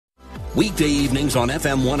Weekday evenings on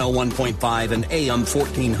FM 101.5 and AM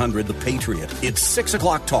 1400 The Patriot. It's 6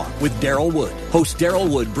 o'clock talk with Daryl Wood. Host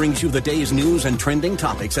Daryl Wood brings you the day's news and trending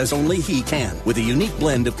topics as only he can, with a unique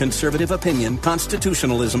blend of conservative opinion,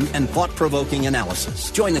 constitutionalism, and thought-provoking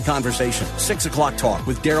analysis. Join the conversation. 6 o'clock talk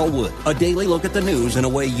with Daryl Wood. A daily look at the news in a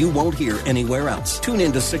way you won't hear anywhere else. Tune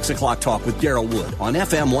in to 6 o'clock talk with Daryl Wood on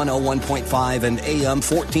FM 101.5 and AM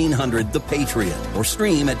 1400 The Patriot, or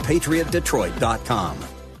stream at patriotdetroit.com.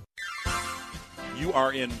 You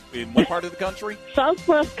are in what part of the country?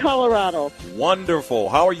 Southwest Colorado. Wonderful.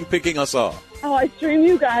 How are you picking us up? Oh, I stream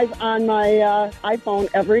you guys on my iPhone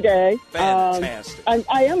every day. Fantastic.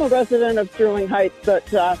 I am a resident of Sterling Heights,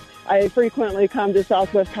 but I frequently come to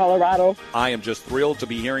Southwest Colorado. I am just thrilled to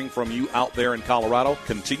be hearing from you out there in Colorado.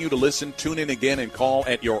 Continue to listen, tune in again, and call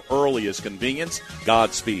at your earliest convenience.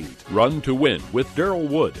 Godspeed. Run to Win with Daryl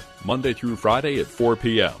Wood, Monday through Friday at 4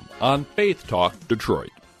 p.m. on Faith Talk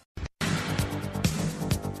Detroit.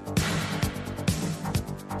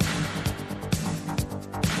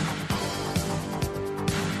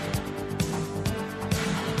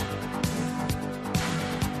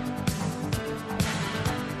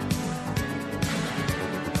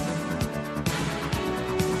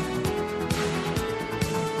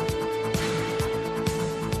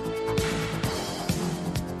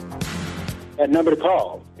 That number to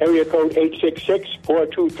call, area code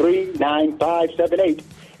 866-423-9578.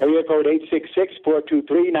 Area code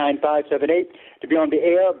 866-423-9578 to be on the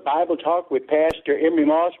air, Bible Talk with Pastor Emery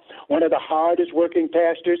Moss, one of the hardest working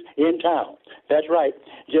pastors in town. That's right.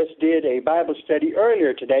 Just did a Bible study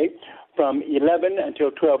earlier today from 11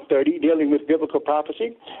 until 12:30 dealing with biblical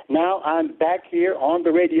prophecy. Now I'm back here on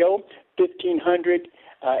the radio, 1500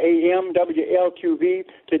 AM WLQV,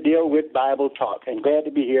 to deal with Bible Talk, and glad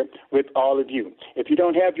to be here with all of you. If you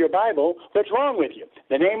don't have your Bible, what's wrong with you?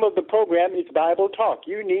 The name of the program is Bible Talk.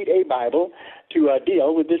 You need a Bible to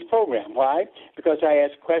deal with this program. Why? Because I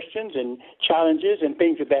ask questions and challenges and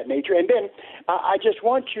things of that nature, and then I just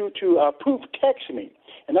want you to proof text me.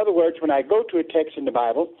 In other words, when I go to a text in the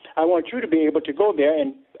Bible, I want you to be able to go there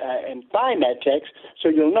and find that text so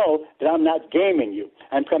you'll know that I'm not gaming you.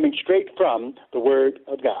 I'm coming straight from the Word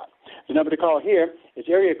of God. The number to call here is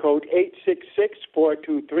area code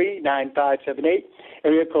 866-423-9578,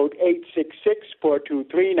 area code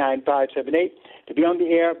 866-423-9578, to be on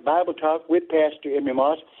the air, Bible Talk with Pastor Emery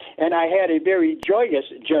Moss. And I had a very joyous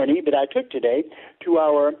journey that I took today to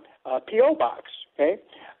our P.O. Box, okay?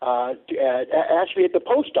 Actually at the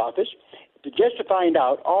post office, just to find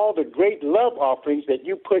out all the great love offerings that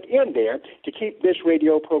you put in there to keep this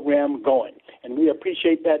radio program going. And we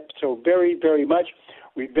appreciate that so very, very much.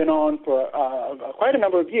 We've been on for quite a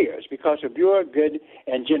number of years because of your good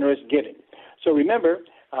and generous giving. So remember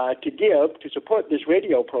to give, to support this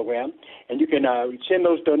radio program, and you can send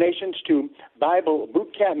those donations to Bible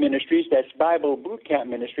Boot Camp Ministries. That's Bible Boot Camp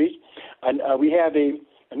Ministries. And we have a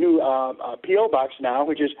new P.O. Box now,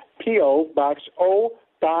 which is P.O. Box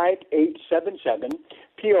 05877,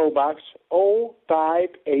 P.O. Box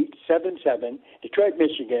 05877, Detroit,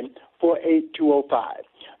 Michigan, 48205.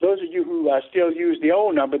 Those of you who still use the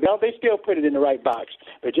old number, they still put it in the right box.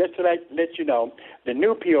 But just to let you know, the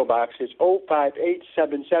new P.O. Box is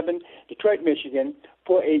 05877, Detroit, Michigan,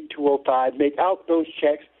 48205. Make out those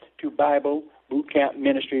checks to Bible Boot Camp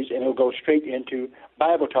Ministries, and it'll go straight into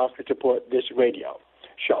Bible Talk to support this radio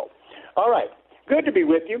show. All right, good to be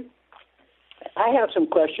with you. I have some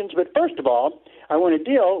questions, but first of all, I want to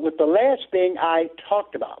deal with the last thing I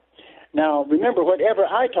talked about. Now, remember, whatever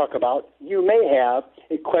I talk about, you may have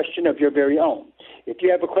a question of your very own. If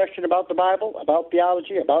you have a question about the Bible, about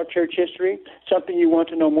theology, about church history, something you want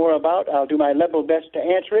to know more about, I'll do my level best to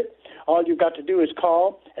answer it. All you've got to do is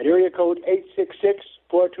call at area code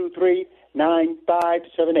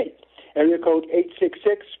 866-423-9578. Area code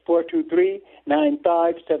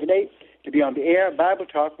 866-423-9578 to be on the air, Bible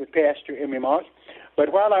Talk with Pastor Emery Moss.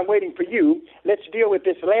 But while I'm waiting for you, let's deal with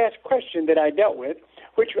this last question that I dealt with,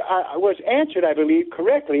 which was answered, I believe,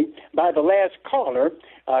 correctly by the last caller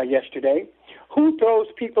yesterday. Who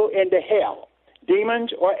throws people into hell,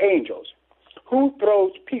 demons or angels? Who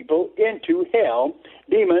throws people into hell,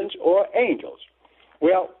 demons or angels?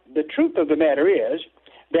 Well, the truth of the matter is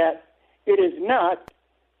that it is not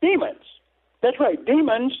demons. That's right.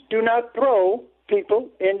 Demons do not throw people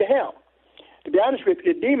into hell. To be honest with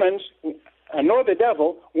you, demons nor the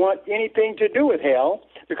devil want anything to do with hell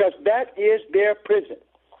because that is their prison.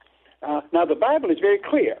 Now, the Bible is very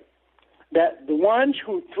clear that the ones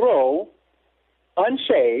who throw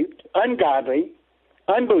unsaved, ungodly,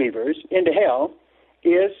 unbelievers into hell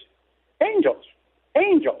is angels.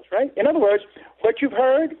 Angels, right? In other words, what you've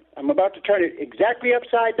heard, I'm about to turn it exactly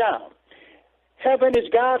upside down. Heaven is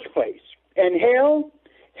God's place. And hell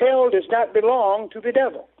does not belong to the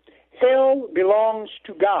devil. Hell belongs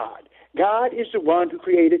to God. God is the one who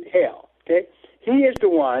created hell. Okay? He is the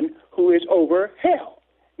one who is over hell,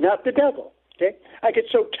 not the devil. Okay? I get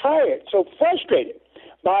so tired, so frustrated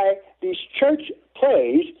by these church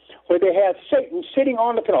plays where they have Satan sitting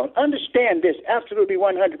on the throne. Understand this absolutely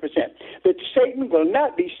 100%, that Satan will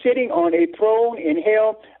not be sitting on a throne in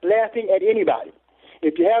hell laughing at anybody.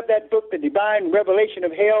 If you have that book, The Divine Revelation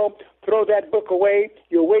of Hell, throw that book away.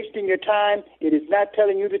 You're wasting your time. It is not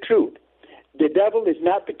telling you the truth. The devil is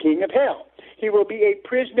not the king of hell. He will be a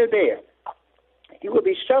prisoner there. He will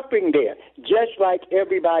be suffering there, just like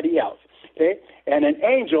everybody else. Okay? And an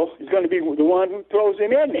angel is going to be the one who throws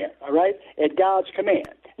him in there, all right, at God's command.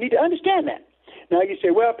 You need to understand that. Now you say,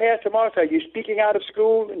 well, Pastor Moss, are you speaking out of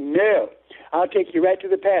school? No. I'll take you right to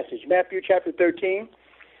the passage, Matthew chapter 13.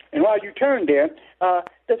 And while you turn there,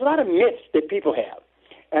 there's a lot of myths that people have.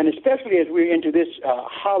 And especially as we're into this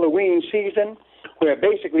Halloween season, where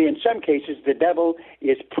basically in some cases the devil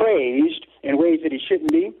is praised in ways that he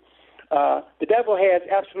shouldn't be. The devil has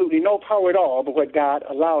absolutely no power at all but what God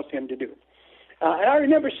allows him to do. And I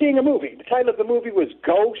remember seeing a movie. The title of the movie was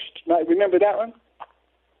Ghost. Remember that one?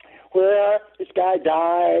 Where this guy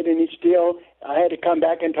died and he still had to come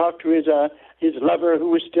back and talk to his lover who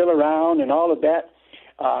was still around and all of that.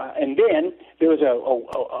 And then there was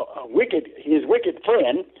his wicked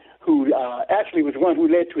friend who actually was the one who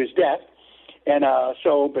led to his death. And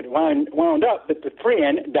but wound up that the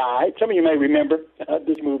friend died. Some of you may remember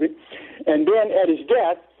this movie. And then at his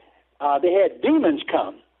death, they had demons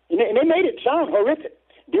come. And they made it sound horrific.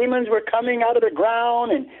 Demons were coming out of the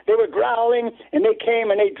ground, and they were growling, and they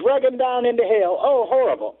came, and they drug him down into hell. Oh,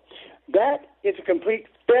 horrible. That is a complete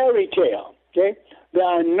fairy tale, okay? There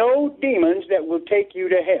are no demons that will take you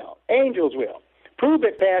to hell. Angels will. Prove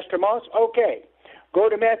it, Pastor Moss. Okay. Go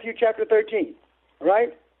to Matthew chapter 13, all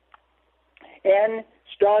right? And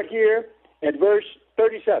start here at verse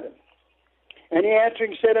 37. And he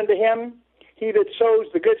answering said unto him, he that sows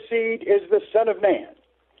the good seed is the Son of Man.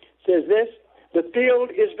 Says this, the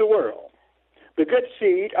field is the world. The good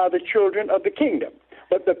seed are the children of the kingdom,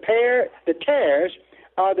 but the tares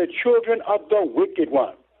are the children of the wicked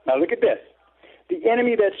one. Now look at this. The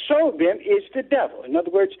enemy that sowed them is the devil. In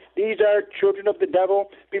other words, these are children of the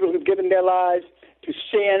devil, people who've given their lives to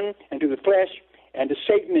sin and to the flesh and to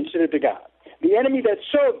Satan instead of to God. The enemy that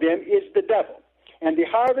sowed them is the devil. And the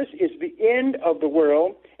harvest is the end of the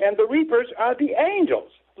world, and the reapers are the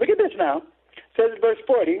angels. Look at this now. It says in verse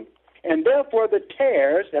 40, and therefore the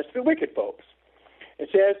tares, that's the wicked folks. It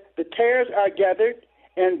says, the tares are gathered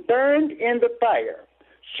and burned in the fire.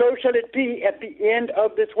 So shall it be at the end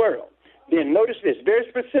of this world. Then notice this very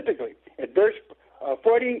specifically at verse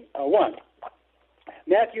 41.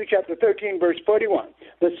 Matthew chapter 13, verse 41.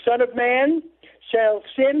 The Son of Man shall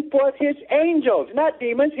send forth his angels, not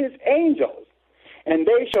demons, his angels. And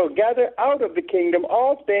they shall gather out of the kingdom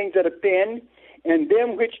all things that offend and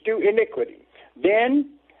them which do iniquity. Then,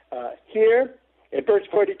 here at verse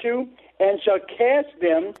 42, and shall cast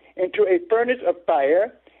them into a furnace of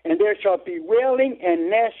fire, and there shall be wailing and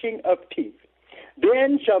gnashing of teeth.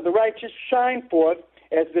 Then shall the righteous shine forth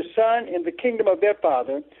as the sun in the kingdom of their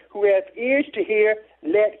Father. Who hath ears to hear,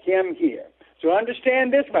 let him hear. So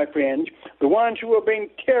understand this, my friends. The ones who will bring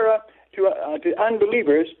terror to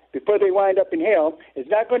unbelievers before they wind up in hell is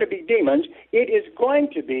not going to be demons. It is going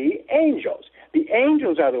to be angels. The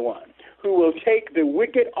angels are the ones who will take the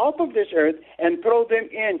wicked off of this earth and throw them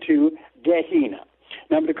into Gehenna.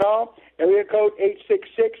 Number to call, area code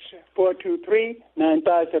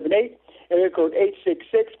 866-423-9578. Area code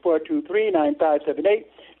 866-423-9578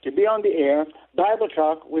 to be on the air, Bible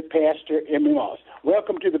Talk with Pastor Emery Moss.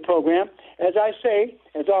 Welcome to the program. As I say,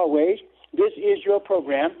 as always, this is your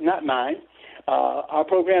program, not mine. Our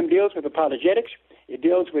program deals with apologetics. It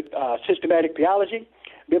deals with systematic theology,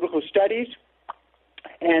 biblical studies,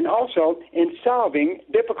 and also in solving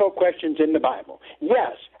difficult questions in the Bible.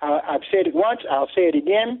 Yes, I've said it once, I'll say it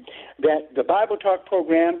again, that the Bible Talk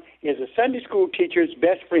program is a Sunday school teacher's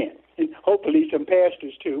best friend, and hopefully some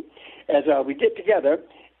pastors too, as we get together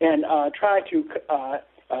and try to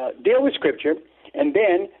deal with Scripture and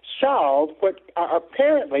then solve what are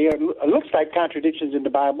apparently looks like contradictions in the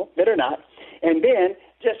Bible that are not, and then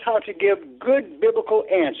just how to give good biblical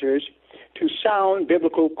answers to sound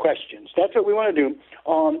biblical questions. That's what we want to do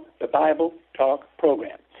on the Bible Talk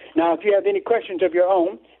program. Now, if you have any questions of your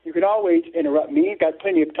own, you can always interrupt me. I've got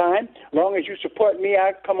plenty of time. As long as you support me,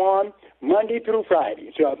 I come on Monday through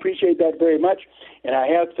Friday. So I appreciate that very much. And I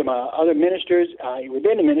have some other ministers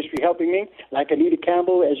within the ministry helping me, like Anita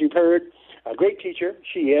Campbell, as you've heard, a great teacher,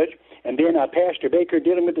 she is. And then Pastor Baker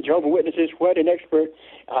dealing with the Jehovah's Witnesses, what an expert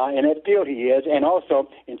in that field he is, and also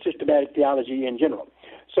in systematic theology in general.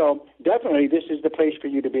 So definitely this is the place for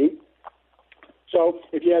you to be. So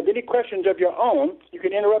if you have any questions of your own, you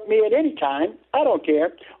can interrupt me at any time. I don't care.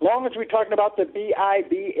 As long as we're talking about the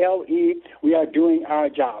Bible, we are doing our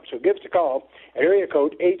job. So give us a call at area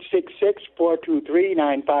code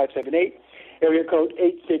 866-423-9578, area code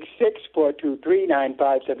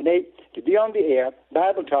 866-423-9578 to be on the air,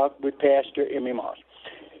 Bible Talk with Pastor Emery Moss.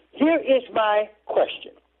 Here is my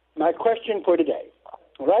question for today,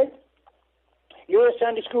 all right? You're a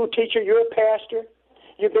Sunday school teacher, you're a pastor.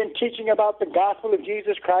 You've been teaching about the gospel of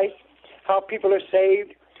Jesus Christ, how people are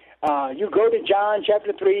saved. You go to John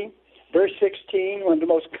chapter 3, verse 16, one of the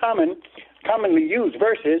most commonly used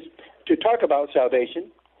verses to talk about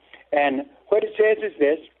salvation. And what it says is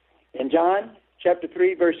this, in John chapter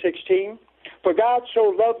 3, verse 16, "For God so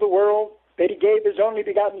loved the world that he gave his only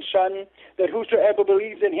begotten Son, that whosoever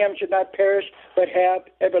believes in him should not perish, but have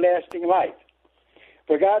everlasting life.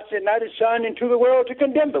 For God sent not his Son into the world to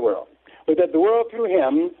condemn the world, but that the world through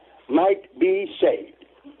him might be saved.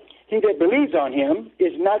 He that believes on him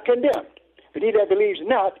is not condemned, but he that believes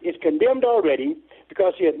not is condemned already,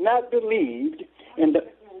 because he hath not believed in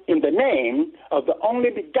the name of the only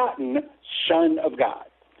begotten Son of God."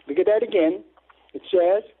 Look at that again. It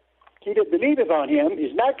says, "He that believeth on him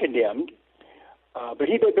is not condemned, but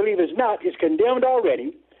he that believeth not is condemned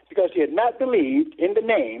already, because he had not believed in the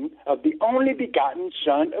name of the only begotten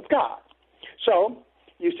Son of God." So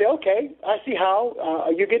you say, okay, I see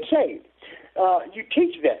how you get saved. You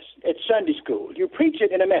teach this at Sunday school. You preach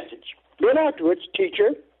it in a message. Then afterwards,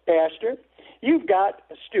 teacher, pastor, you've got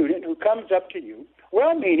a student who comes up to you,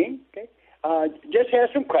 well-meaning, okay, just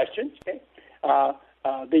has some questions, okay?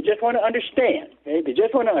 They just want to understand. Okay? They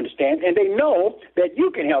just want to understand, and they know that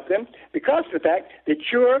you can help them because of the fact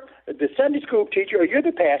that you're the Sunday school teacher or you're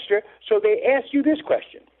the pastor, so they ask you this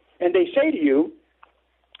question. And they say to you,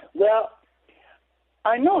 well,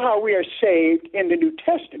 I know how we are saved in the New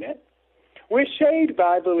Testament. We're saved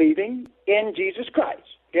by believing in Jesus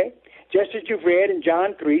Christ, okay? Just as you've read in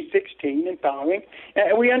John 3:16 and following,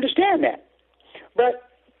 and we understand that. But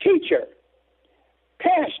teacher,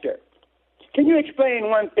 pastor, can you explain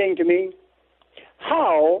one thing to me?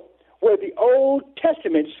 How were the Old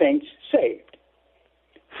Testament saints saved?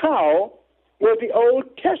 How were the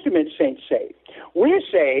Old Testament saints saved? We're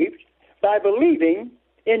saved by believing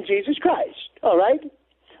in Jesus Christ, all right?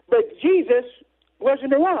 But Jesus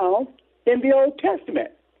wasn't around in the Old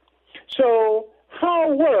Testament. So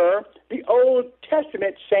how were the Old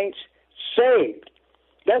Testament saints saved?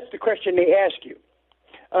 That's the question they ask you.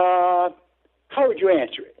 How would you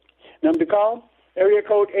answer it? Number to call, area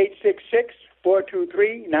code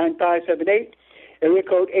 866-423-9578, area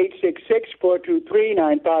code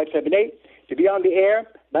 866-423-9578. To be on the air,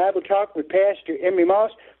 Bible Talk with Pastor Emery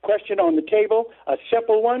Moss. Question on the table, a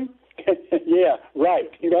simple one. Yeah, right.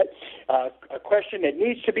 A question that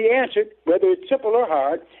needs to be answered, whether it's simple or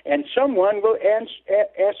hard, and someone will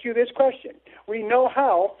ask you this question. We know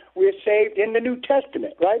how we're saved in the New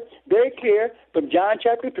Testament, right? Very clear from John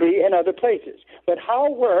chapter 3 and other places. But how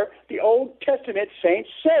were the Old Testament saints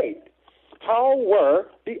saved? How were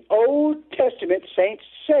the Old Testament saints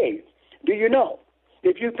saved? Do you know?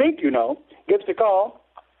 If you think you know, give us a call.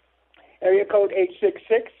 Area code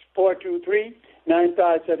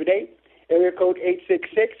 866-423-9578. Area code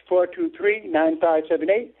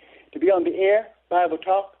 866-423-9578. To be on the air, Bible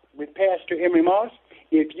Talk with Pastor Emery Moss.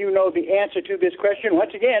 If you know the answer to this question,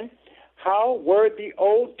 once again, how were the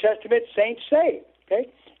Old Testament saints saved?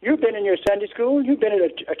 Okay? You've been in your Sunday school. You've been at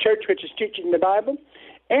a church which is teaching the Bible.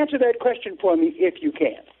 Answer that question for me if you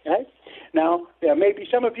can. Right? Now, there may be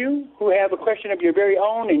some of you who have a question of your very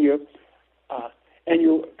own, and you're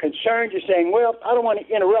concerned. You're saying, well, I don't want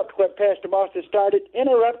to interrupt what Pastor Moss has started.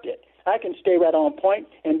 Interrupt it. I can stay right on point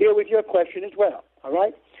and deal with your question as well. All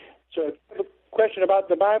right? So if you have a question about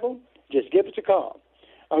the Bible, just give us a call.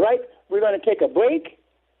 All right? We're going to take a break,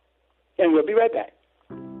 and we'll be right back.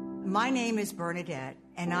 My name is Bernadette,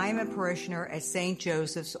 and I am a parishioner at St.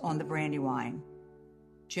 Joseph's on the Brandywine.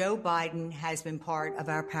 Joe Biden has been part of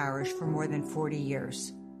our parish for more than 40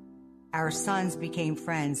 years. Our sons became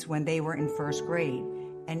friends when they were in first grade,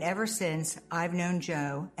 and ever since, I've known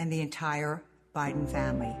Joe and the entire Biden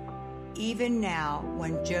family. Even now,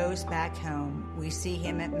 when Joe's back home, we see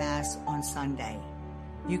him at Mass on Sunday.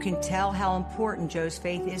 You can tell how important Joe's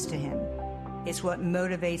faith is to him. It's what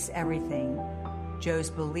motivates everything. Joe's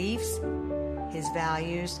beliefs, his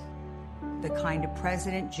values, the kind of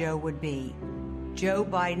president Joe would be. Joe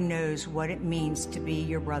Biden knows what it means to be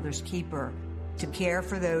your brother's keeper, to care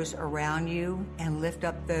for those around you and lift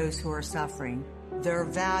up those who are suffering. Their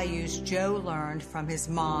values Joe learned from his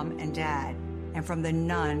mom and dad and from the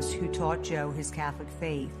nuns who taught Joe his Catholic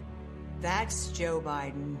faith. That's Joe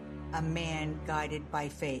Biden, a man guided by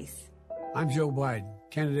faith. I'm Joe Biden,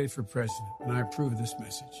 candidate for president, and I approve this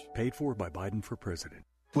message. Paid for by Biden for president.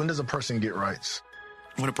 When does a person get rights?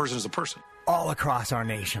 When a person is a person. All across our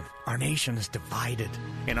nation is divided.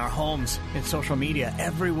 In our homes, in social media,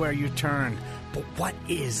 everywhere you turn. But what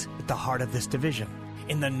is at the heart of this division?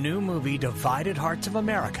 In the new movie Divided Hearts of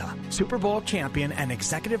America, Super Bowl champion and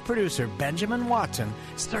executive producer Benjamin Watson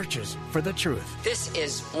searches for the truth. This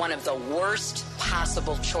is one of the worst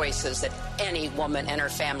possible choices that any woman and her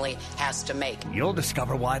family has to make. You'll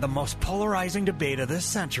discover why the most polarizing debate of this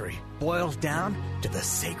century boils down to the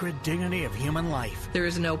sacred dignity of human life. There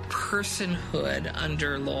is no personhood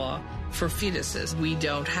under law for fetuses. We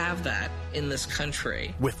don't have that in this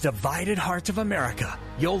country. With Divided Hearts of America,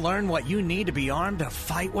 you'll learn what you need to be armed to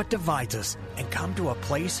fight what divides us and come to a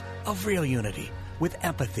place of real unity with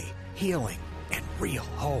empathy, healing, and real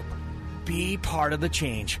hope. Be part of the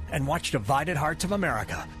change and watch Divided Hearts of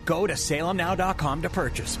America. Go to salemnow.com to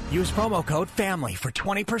purchase. Use promo code FAMILY for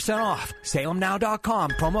 20% off. salemnow.com,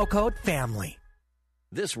 promo code FAMILY.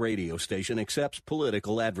 This radio station accepts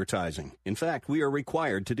political advertising. In fact, we are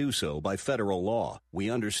required to do so by federal law.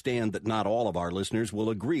 We understand that not all of our listeners will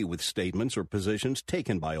agree with statements or positions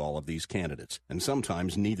taken by all of these candidates, and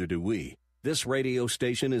sometimes neither do we. This radio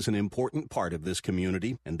station is an important part of this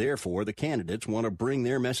community, and therefore the candidates want to bring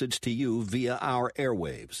their message to you via our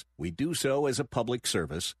airwaves. We do so as a public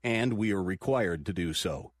service, and we are required to do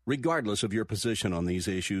so. Regardless of your position on these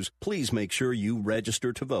issues, please make sure you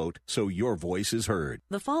register to vote so your voice is heard.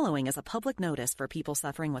 The following is a public notice for people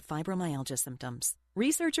suffering with fibromyalgia symptoms.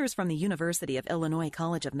 Researchers from the University of Illinois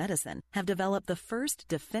College of Medicine have developed the first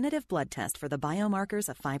definitive blood test for the biomarkers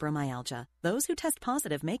of fibromyalgia. Those who test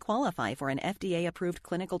positive may qualify for an FDA-approved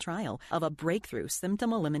clinical trial of a breakthrough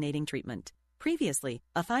symptom-eliminating treatment. Previously,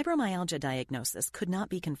 a fibromyalgia diagnosis could not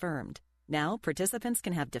be confirmed. Now, participants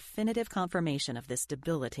can have definitive confirmation of this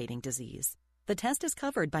debilitating disease. The test is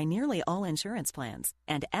covered by nearly all insurance plans,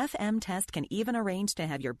 and FM Test can even arrange to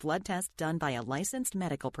have your blood test done by a licensed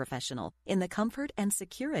medical professional in the comfort and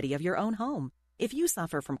security of your own home. If you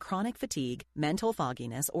suffer from chronic fatigue, mental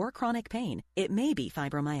fogginess, or chronic pain, it may be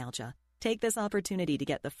fibromyalgia. Take this opportunity to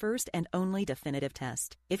get the first and only definitive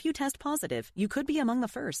test. If you test positive, you could be among the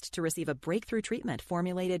first to receive a breakthrough treatment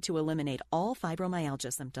formulated to eliminate all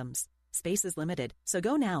fibromyalgia symptoms. Space is limited, so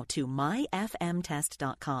go now to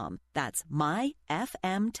myfmtest.com. That's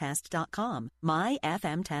myfmtest.com.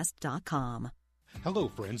 myfmtest.com. Hello,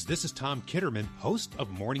 friends. This is Tom Kitterman, host of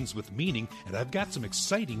Mornings with Meaning, and I've got some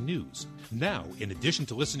exciting news. Now, in addition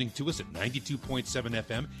to listening to us at 92.7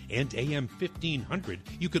 FM and AM 1500,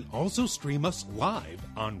 you can also stream us live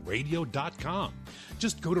on radio.com.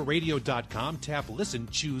 Just go to radio.com, tap Listen,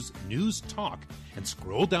 choose News Talk, and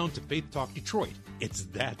scroll down to Faith Talk Detroit. It's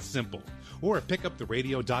that simple. Or pick up the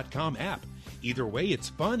radio.com app. Either way, it's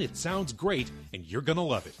fun, it sounds great, and you're going to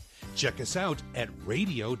love it. Check us out at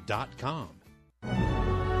radio.com.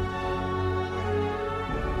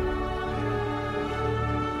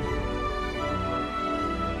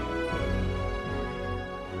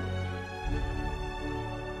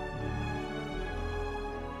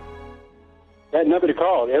 That number to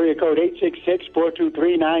call, area code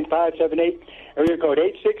 866-423-9578, area code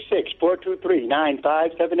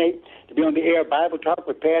 866-423-9578, to be on the air Bible Talk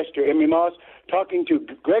with Pastor Emery Moss, talking to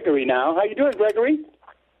Gregory now. How you doing, Gregory?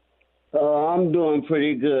 I'm doing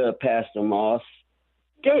pretty good, Pastor Moss.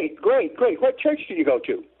 Great. What church do you go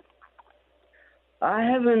to? I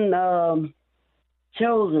haven't I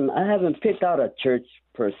haven't picked out a church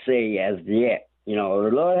per se as yet. You know,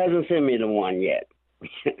 the Lord hasn't sent me to one yet.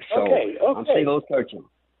 So okay. I'm still searching.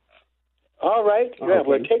 All right. Okay. Yeah,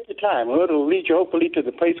 well, take your time. Well, it'll lead you hopefully to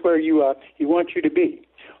the place where He wants you to be.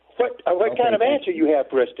 What kind of answer you have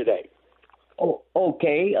for us today? Oh,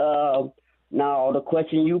 okay. Now, the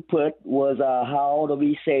question you put was how to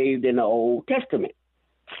be saved in the Old Testament.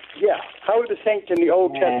 Yeah. How are the saints in the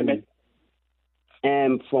Old Testament?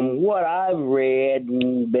 And from what I've read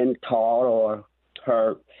and been taught or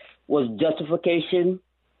heard, was justification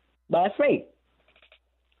by faith.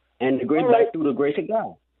 And the grace back through the grace of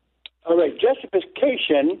God. All right.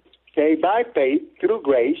 Justification, okay, by faith through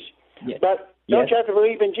grace. Yes. But don't you have to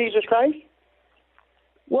believe in Jesus Christ?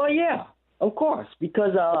 Well, yeah, of course,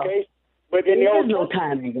 because okay. But in there is no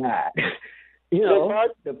time in God. You know,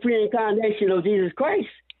 the pre-incarnation of Jesus Christ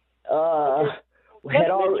had all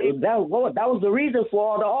that was the reason for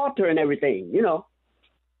all the altar and everything. You know,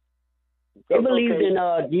 they believed in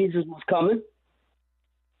Jesus was coming.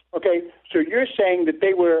 Okay, so you're saying that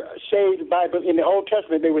they were saved in the Old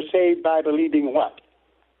Testament, they were saved by believing what?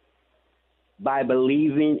 By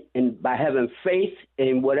believing and by having faith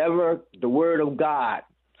in whatever the Word of God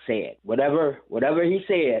said. Whatever he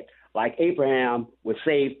said, like Abraham was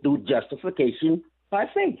saved through justification by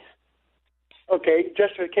faith. Okay,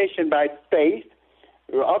 justification by faith.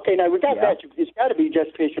 Okay, now we got that. It's got to be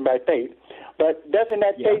justification by faith. But doesn't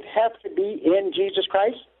that faith have to be in Jesus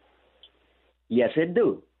Christ? Yes, it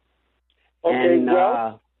do. Okay, and,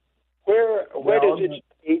 where does it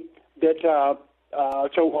say that,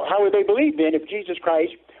 so how would they believe then if Jesus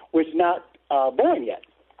Christ was not born yet?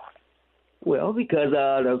 Well, because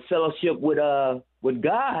the fellowship with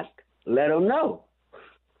God let them know,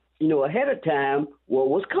 ahead of time what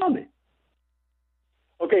was coming.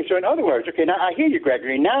 Okay, so in other words, now I hear you,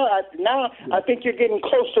 Gregory. Now I think you're getting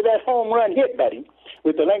close to that home run hit, buddy,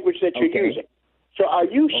 with the language that you're using. So are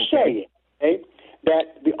you saying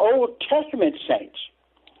that the Old Testament saints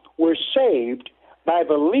were saved by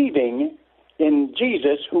believing in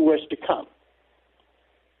Jesus who was to come?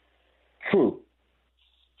 True.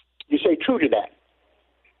 You say true to that?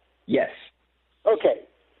 Yes. Okay.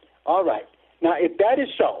 All right. Now, if that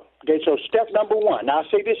is so, so step number one, now I'll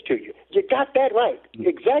say this to you. You got that right.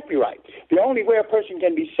 Exactly right. The only way a person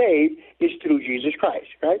can be saved is through Jesus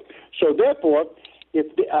Christ, right? So therefore,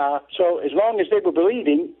 so as long as they were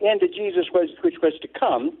believing in the Jesus which was to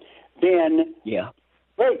come, then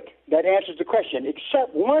great. That answers the question.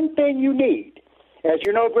 Except one thing you need. As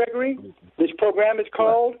you know, Gregory, this program is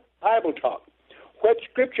called Bible Talk. What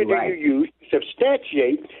scripture do you use to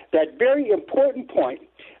substantiate that very important point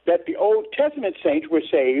that the Old Testament saints were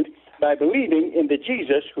saved by believing in the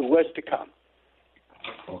Jesus who was to come?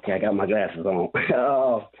 Okay, I got my glasses on.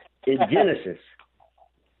 It's Genesis.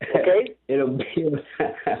 Okay. It'll be.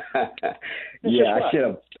 I should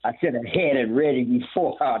have had it ready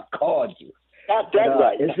before I called you. Got that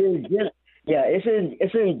right. It's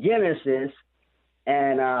in Genesis,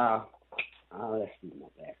 and let's see my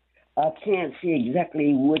back. I can't see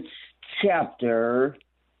exactly which chapter.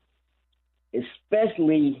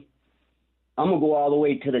 Especially, I'm gonna go all the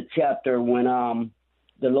way to the chapter when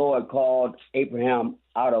the Lord called Abraham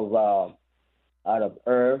out of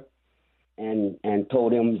Ur, and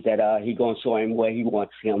told him that he gonna show him where he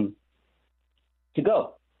wants him to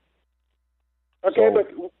go. Okay, but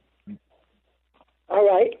all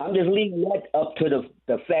right. I'm just leaving that up to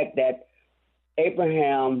the fact that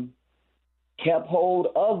Abraham kept hold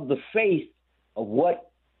of the faith of what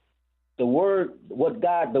the word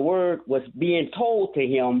was being told to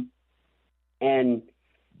him, and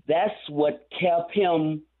that's what kept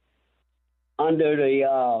him under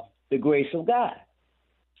the grace of God.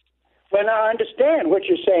 Well, now I understand what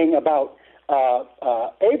you're saying about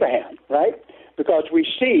Abraham, right? Because we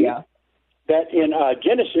see that in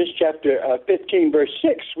Genesis chapter 15, verse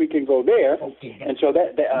 6, we can go there, and so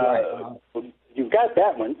you've got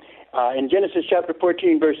that one. In Genesis chapter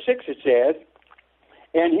 14, verse 6, it says,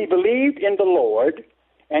 "And he believed in the Lord,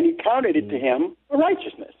 and he counted it to him for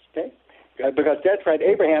righteousness." Okay, because that's right.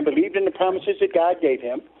 Abraham believed in the promises that God gave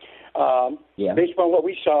him, based upon what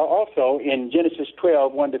we saw also in Genesis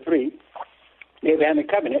 12, 1-3. Abraham had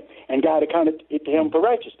covenant, and God accounted it to him for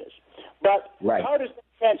righteousness. But how does that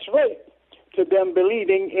translate to them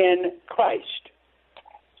believing in Christ?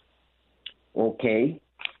 Okay.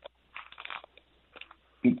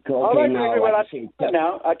 All right,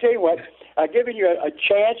 now, I'll tell you what, I've given you a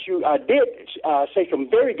chance. You did say some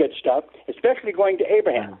very good stuff, especially going to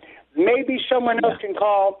Abraham. Maybe someone else can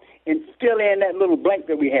call and fill in that little blank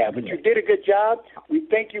that we have. But you did a good job. We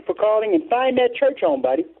thank you for calling, and find that church home,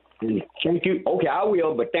 buddy. Thank you. Okay, I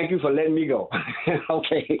will, but thank you for letting me go.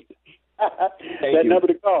 Okay. That number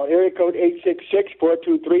to call, area code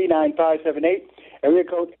 866-423-9578, area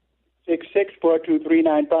code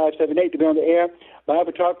 866-423-9578 to be on the air.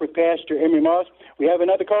 Bible Talk with Pastor Emery Moss. We have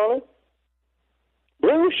another caller.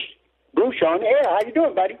 Bruce, on the air. How you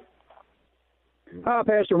doing, buddy? Hi,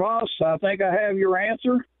 Pastor Moss. I think I have your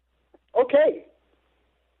answer. Okay.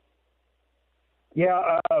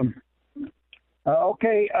 Yeah.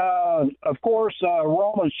 Okay. Of course,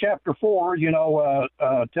 Romans chapter 4,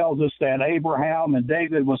 tells us that Abraham and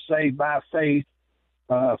David was saved by faith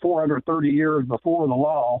 430 years before the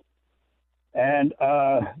law. And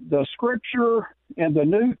the scripture in the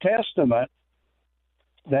New Testament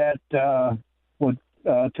that would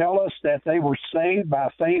tell us that they were saved by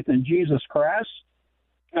faith in Jesus Christ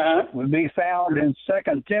would be found in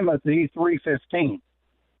 2 Timothy 3:15.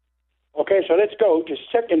 Okay, so let's go to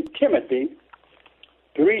 2 Timothy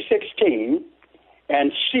 3:16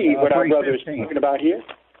 and see what our brother is talking about here.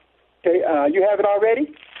 Okay, you have it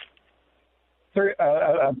already?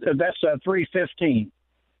 That's 3:15.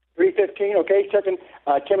 3:15, okay. 2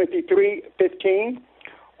 Timothy 3:15,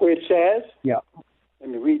 where it says, yeah. Let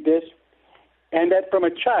me read this. And that from a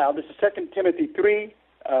child, this is 2 Timothy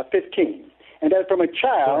 3:15, and that from a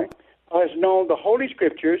child has known the Holy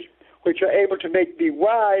Scriptures, which are able to make thee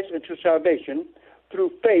wise unto salvation through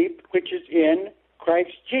faith which is in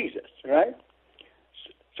Christ Jesus, right?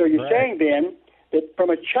 So you're saying then that from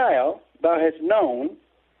a child thou hast known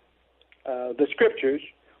the Scriptures,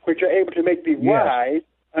 which are able to make thee wise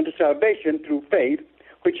unto salvation through faith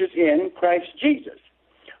which is in Christ Jesus.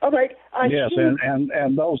 All right. Yes,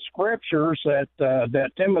 and those Scriptures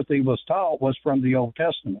that Timothy was taught was from the Old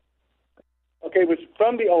Testament. Okay, it was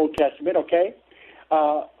from the Old Testament, okay?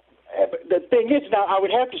 The thing is, now, I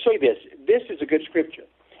would have to say this. This is a good Scripture.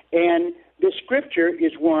 And this Scripture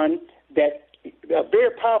is one that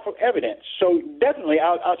very powerful evidence. So definitely,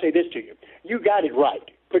 I'll say this to you. You got it right.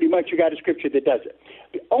 Pretty much you got a Scripture that does it.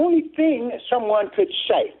 The only thing someone could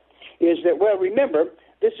say is that, well, remember,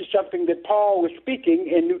 this is something that Paul was speaking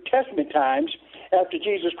in New Testament times after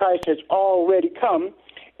Jesus Christ has already come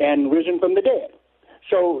and risen from the dead.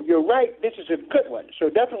 So you're right, this is a good one. So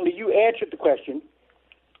definitely you answered the question.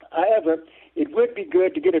 However, it would be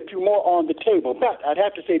good to get a few more on the table. But I'd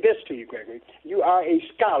have to say this to you, Gregory. You are a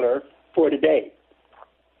scholar for today.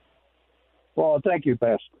 Well, thank you,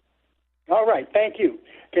 Pastor. All right, thank you.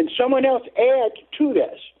 Can someone else add to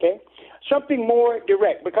this, okay? Something more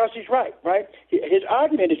direct, because he's right? His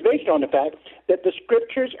argument is based on the fact that the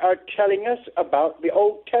Scriptures are telling us about the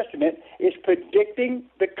Old Testament is predicting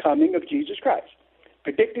the coming of Jesus Christ.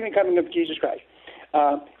 Predicting the coming of Jesus Christ.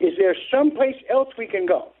 Is there someplace else we can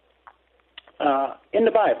go in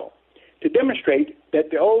the Bible to demonstrate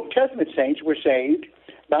that the Old Testament saints were saved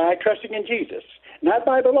by trusting in Jesus? Not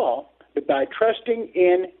by the law, but by trusting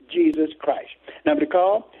in Jesus Christ. Number to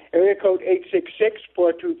call, area code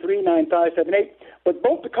 866-423-9578. But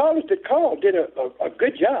both the callers that called did a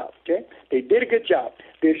good job, okay? They did a good job.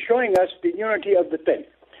 They're showing us the unity of the faith,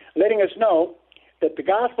 letting us know that the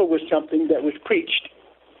gospel was something that was preached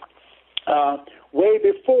way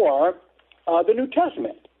before the New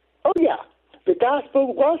Testament. Oh, yeah, the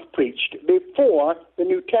gospel was preached before the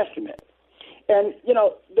New Testament. And, you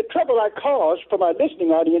know, the trouble I cause for my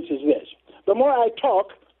listening audience is this. The more I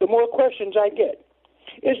talk, the more questions I get.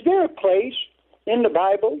 Is there a place in the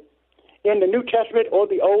Bible, in the New Testament or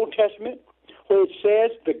the Old Testament, where it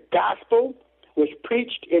says the gospel was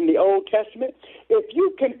preached in the Old Testament? If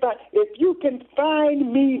you can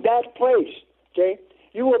find me that place, okay,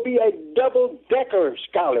 you will be a double-decker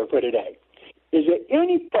scholar for today. Is there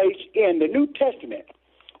any place in the New Testament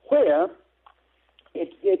where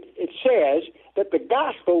it says that the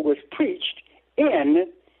gospel was preached in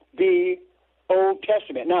the Old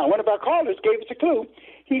Testament? Now, one of our callers gave us a clue.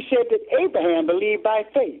 He said that Abraham believed by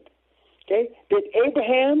faith. Okay? Did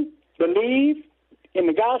Abraham believe in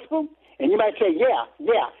the gospel? And you might say, yeah.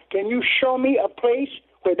 Can you show me a place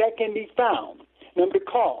where that can be found? Number to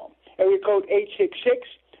call, area code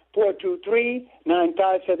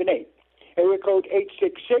 866-423-9578. Area code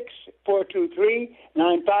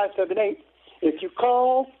 866-423-9578. If you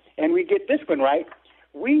call and we get this one right,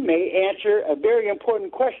 we may answer a very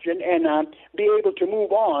important question and be able to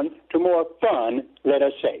move on to more fun, let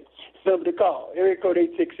us say. Number to call, area code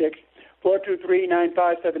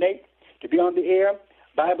 866-423-9578. To be on the air,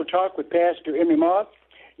 Bible Talk with Pastor Emery Moss.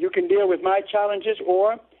 You can deal with my challenges,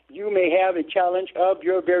 or you may have a challenge of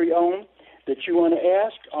your very own that you want to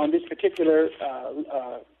ask on this particular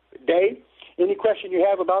day. Any question you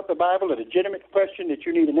have about the Bible, a legitimate question that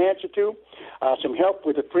you need an answer to, some help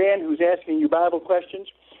with a friend who's asking you Bible questions,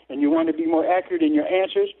 and you want to be more accurate in your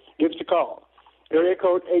answers, give us a call. Area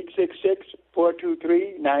code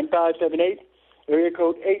 866-423-9578. Area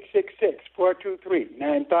code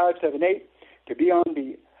 866-423-9578 to be on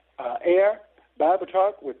the air, Bible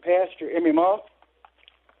Talk with Pastor Emery Moss.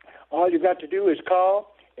 All you've got to do is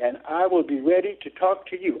call, and I will be ready to talk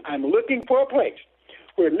to you. I'm looking for a place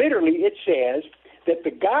where literally it says that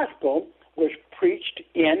the gospel was preached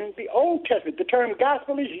in the Old Testament. The term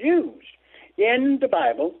gospel is used in the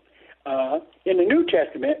Bible, in the New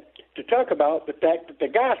Testament, to talk about the fact that the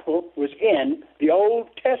gospel was in the Old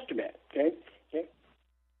Testament. Okay?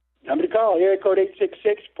 Number to call, area code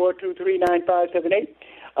 866-423-9578.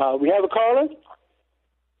 We have a caller.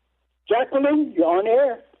 Jacqueline, you're on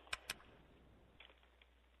air.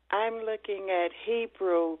 I'm looking at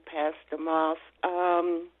Hebrew, Pastor Moss,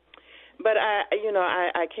 but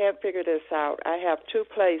I can't figure this out. I have two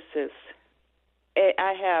places.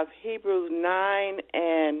 I have Hebrews 9,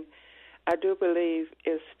 and I do believe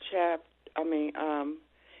it's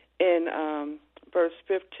in verse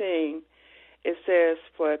 15, it says,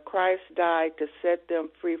 "For Christ died to set them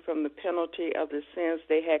free from the penalty of the sins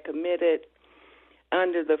they had committed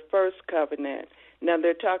under the first covenant." Now,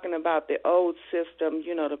 they're talking about the old system,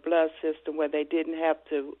 the blood system, where they didn't have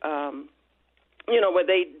to, where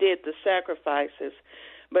they did the sacrifices.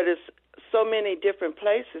 But it's so many different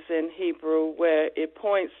places in Hebrew where it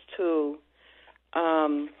points to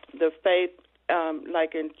the faith,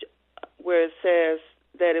 where it says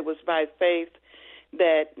that it was by faith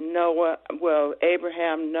that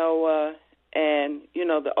Abraham, Noah, and,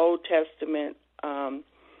 the Old Testament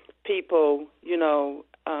people,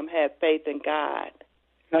 had faith in God.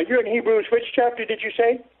 Now, you're in Hebrews. Which chapter did you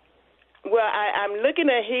say? Well, I'm looking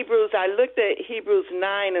at Hebrews. I looked at Hebrews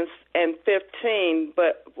 9 and 15,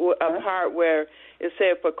 but a part where it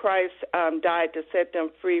said, "For Christ died to set them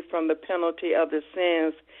free from the penalty of the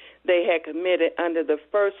sins they had committed under the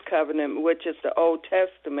first covenant," which is the Old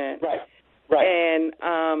Testament. Right. And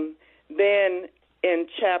then in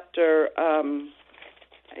chapter,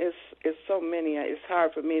 it's so many, it's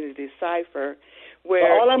hard for me to decipher.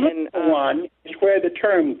 Where all I'm looking for one is where the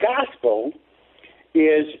term gospel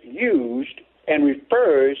is used and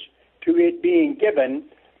refers to it being given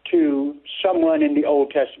to someone in the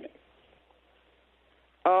Old Testament.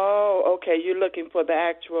 Oh, okay. You're looking for the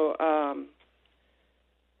actual...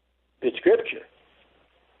 the Scripture.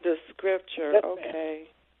 The Scripture, yes, okay.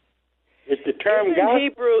 It's the term gospel. In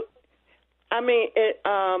Hebrew,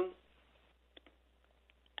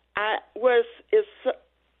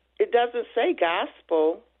 it doesn't say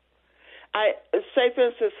gospel. Say, for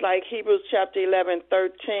instance, like Hebrews chapter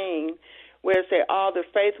 11:13, where it says all the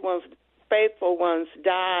faithful ones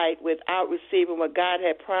died without receiving what God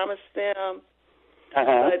had promised them.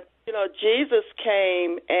 But Jesus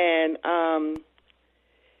came and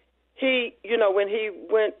he,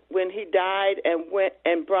 when he died and went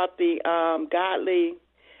and brought the godly.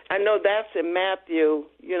 I know that's in Matthew.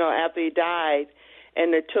 After he died.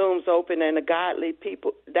 And the tombs open and the godly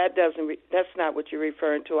people, that's not what you're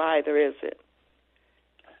referring to either, is it?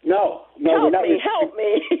 No, help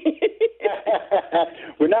me.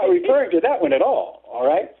 We're not referring to that one at all, all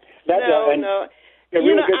right? That's no. A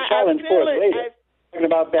real good challenge for us later. Talking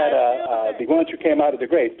about that, the ones who came out of the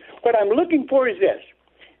grave. What I'm looking for is this.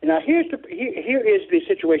 Now, here is the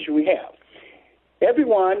situation we have.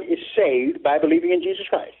 Everyone is saved by believing in Jesus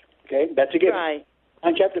Christ, okay? That's a given. Right.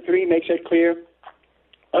 John chapter 3 makes that clear.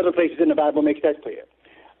 Other places in the Bible makes that clear.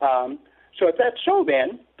 So if that's so,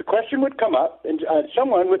 then the question would come up, and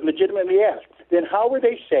someone would legitimately ask, then how were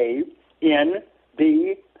they saved in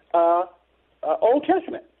the Old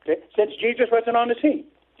Testament, okay, since Jesus wasn't on the scene?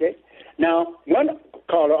 Okay? Now, one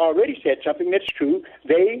caller already said something that's true.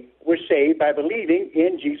 They were saved by believing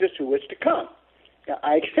in Jesus who was to come. Now,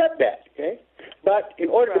 I accept that, okay? But in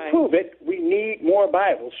order to prove it, we need more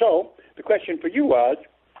Bible. So the question for you was,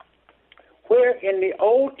 where in the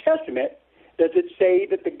Old Testament does it say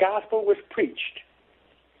that the gospel was preached?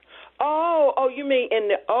 Oh, you mean in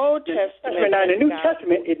the Old Testament? Now, in the New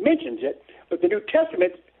Testament, it mentions it, but the New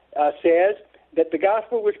Testament says that the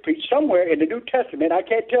gospel was preached somewhere in the New Testament. I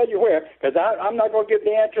can't tell you where, because I'm not going to give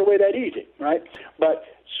the answer away that easy, right? But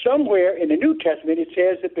somewhere in the New Testament, it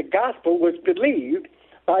says that the gospel was believed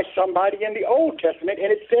by somebody in the Old Testament,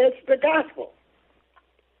 and it says the gospel.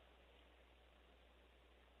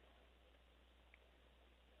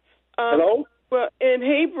 Hello? Well, in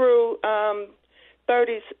Hebrew 10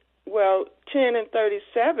 and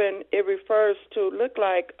 37, it refers to look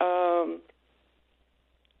like, I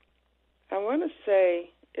want to say,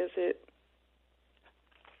 is it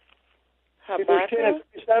Habakkuk? Hebrews 10 and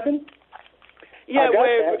 37? Yeah,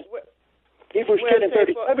 Hebrews 10 and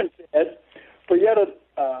 37 says, For yet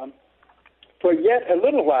a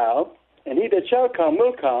little while, and he that shall come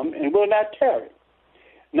will come, and will not tarry.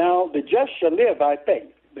 Now the just shall live by faith.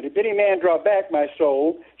 But if any man draw back, my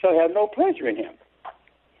soul shall have no pleasure in him.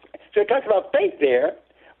 So it talks about faith there,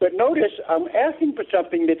 but notice I'm asking for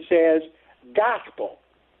something that says gospel.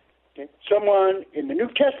 Okay? Someone in the New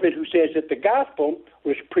Testament who says that the gospel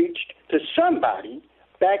was preached to somebody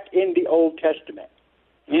back in the Old Testament.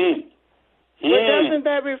 But doesn't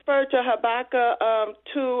that refer to Habakkuk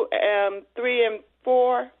 2, 3, and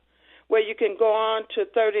 4, where you can go on to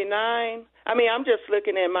 39? I mean, I'm just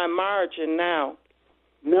looking at my margin now.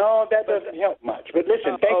 No, that doesn't help much. But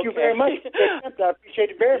listen, thank you very much. I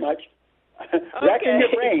appreciate it very much. Racking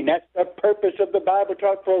your brain. That's the purpose of the Bible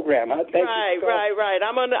Talk program. Thank you. Right.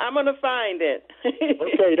 I'm gonna find it.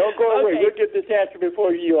 Okay, don't go away. We'll get this answer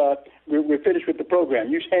before we're finished with the program.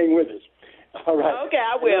 You hang with us. All right. Okay,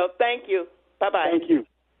 I will. Thank you. Bye-bye. Thank you.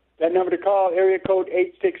 That number to call, area code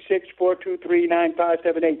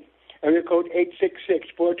 866-423-9578. Area code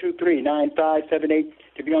 866-423-9578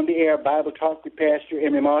 to be on the air, Bible Talk with Pastor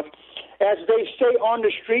Emery Moss. As they say on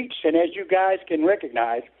the streets, and as you guys can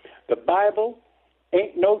recognize, the Bible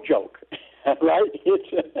ain't no joke, right?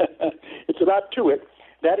 It's a lot to it.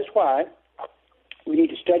 That is why we need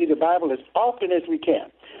to study the Bible as often as we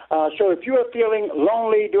can. So if you are feeling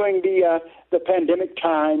lonely during the pandemic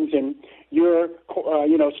times and you're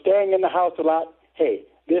staying in the house a lot, hey,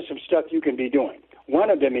 there's some stuff you can be doing.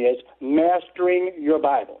 One of them is mastering your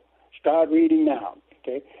Bible. Start reading now,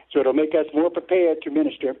 okay? So it'll make us more prepared to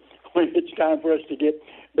minister when it's time for us to get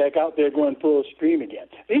back out there going full stream again.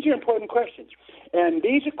 These are important questions, and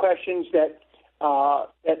these are questions that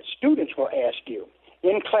students will ask you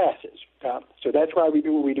in classes. So that's why we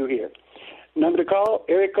do what we do here. Number to call,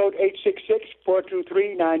 area code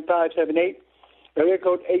 866-423-9578. Area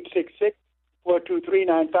code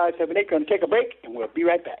 866-423-9578. Going to take a break, and we'll be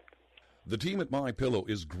right back. The team at MyPillow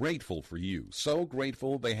is grateful for you. So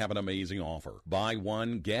grateful they have an amazing offer. Buy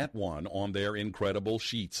one, get one on their incredible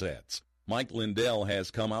sheet sets. Mike Lindell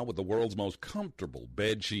has come out with the world's most comfortable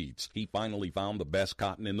bed sheets. He finally found the best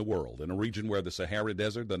cotton in the world in a region where the Sahara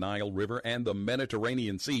Desert, the Nile River, and the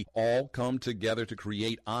Mediterranean Sea all come together to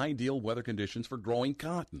create ideal weather conditions for growing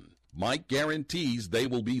cotton. Mike guarantees they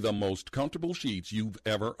will be the most comfortable sheets you've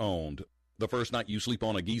ever owned. The first night you sleep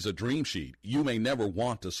on a Giza Dream Sheet, you may never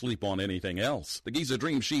want to sleep on anything else. The Giza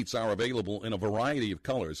Dream Sheets are available in a variety of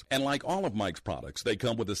colors, and like all of Mike's products, they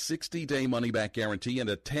come with a 60-day money-back guarantee and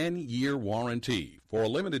a 10-year warranty. For a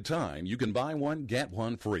limited time, you can buy one, get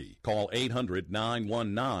one free. Call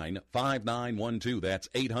 800-919-5912. That's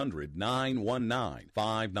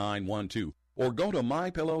 800-919-5912. Or go to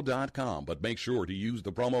MyPillow.com, but make sure to use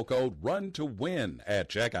the promo code RUN2WIN at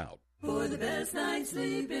checkout. For the best night's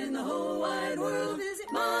sleep in the whole wide world, visit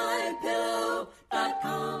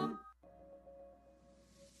MyPillow.com.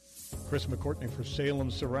 Chris McCourtney for Salem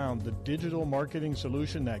Surround, the digital marketing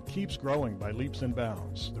solution that keeps growing by leaps and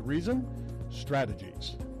bounds. The reason?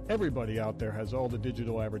 Strategies. Everybody out there has all the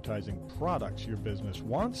digital advertising products your business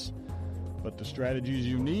wants, but the strategies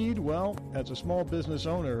you need, well, as a small business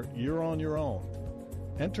owner, you're on your own.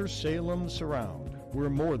 Enter Salem Surround. We're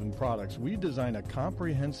more than products. We design a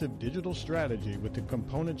comprehensive digital strategy with the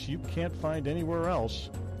components you can't find anywhere else,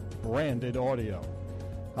 branded audio.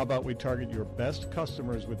 How about we target your best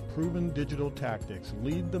customers with proven digital tactics,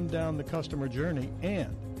 lead them down the customer journey,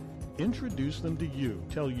 and introduce them to you.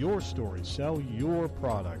 Tell your story, sell your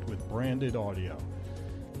product with branded audio.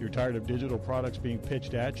 You're tired of digital products being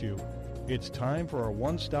pitched at you? It's time for a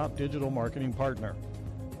one-stop digital marketing partner.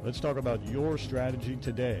 Let's talk about your strategy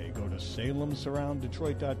today. Go to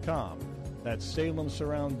SalemSurroundDetroit.com. That's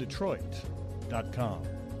SalemSurroundDetroit.com.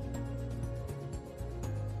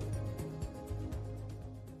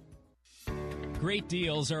 Great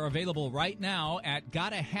deals are available right now at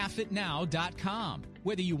GottaHalfItNow.com.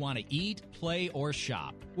 Whether you want to eat, play, or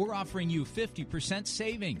shop, we're offering you 50%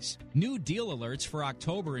 savings. New deal alerts for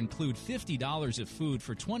October include $50 of food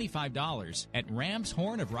for $25 at Ram's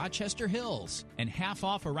Horn of Rochester Hills and half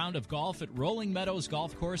off a round of golf at Rolling Meadows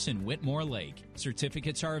Golf Course in Whitmore Lake.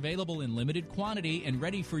 Certificates are available in limited quantity and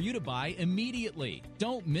ready for you to buy immediately.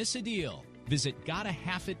 Don't miss a deal. Visit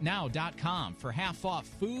GottaHalfItNow.com for half off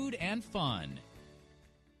food and fun.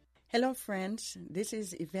 Hello, friends. This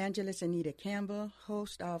is Evangelist Anita Campbell,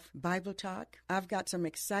 host of Bible Talk. I've got some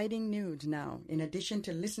exciting news now. In addition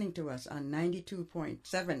to listening to us on 92.7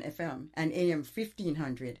 FM and AM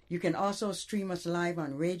 1500, you can also stream us live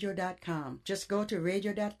on radio.com. Just go to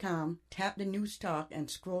radio.com, tap the News Talk, and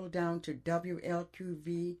scroll down to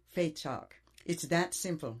WLQV Faith Talk. It's that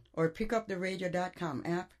simple. Or pick up the radio.com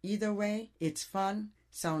app. Either way, it's fun,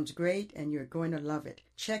 sounds great, and you're going to love it.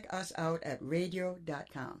 Check us out at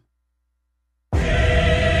radio.com.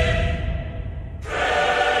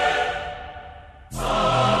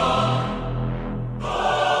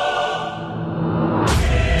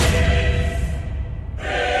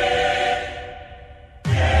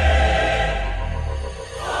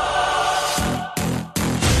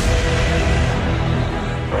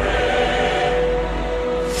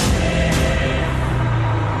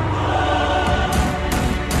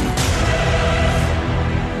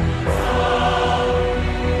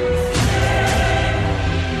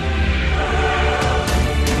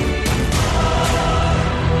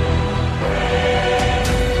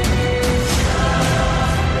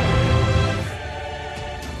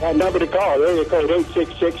 Number to call, area code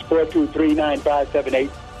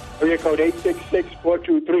 866-423-9578. Area code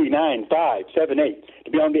 866-423-9578.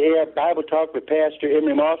 To be on the air, Bible Talk with Pastor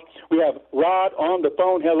Emery Moss. We have Rod on the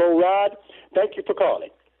phone. Hello, Rod. Thank you for calling.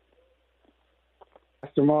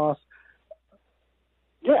 Pastor Moss.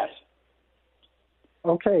 Yes.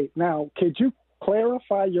 Okay, now, could you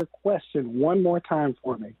clarify your question one more time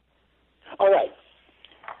for me? All right.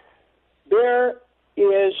 There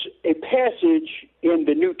is a passage in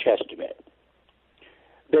the New Testament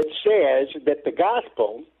that says that the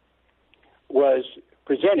gospel was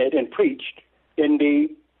presented and preached in the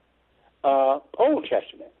Old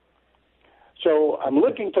Testament. So I'm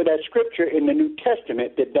looking for that scripture in the New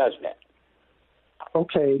Testament that does that.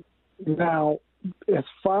 Okay, now, as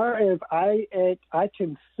far as I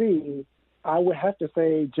can see, I would have to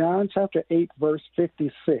say John chapter 8, verse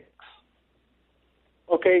 56.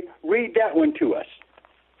 Okay, read that one to us.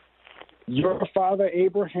 Your father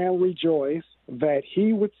Abraham rejoiced that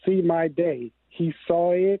he would see my day. He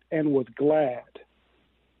saw it and was glad.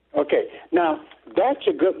 Okay, now that's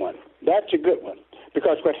a good one. That's a good one.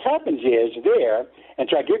 Because what happens is there, and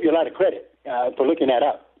so I give you a lot of credit for looking that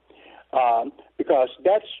up, because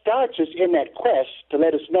that starts us in that quest to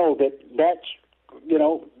let us know that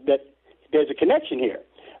that there's a connection here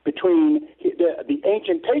between the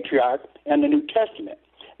ancient patriarch and the New Testament.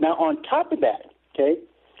 Now, on top of that, okay,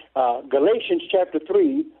 Galatians chapter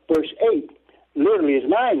 3, verse 8, literally is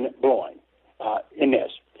mind-blowing in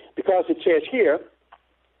this, because it says here,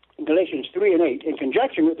 Galatians 3 and 8, in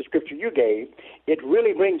conjunction with the scripture you gave, it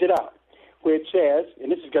really brings it out, where it says,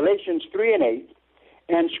 and this is Galatians 3 and 8,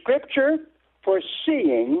 and Scripture,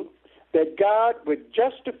 foreseeing that God would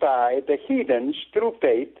justify the heathens through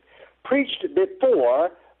faith, preached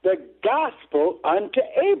before the gospel unto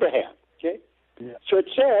Abraham. Okay, yeah. So it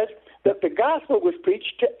says that the gospel was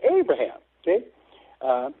preached to Abraham. Okay,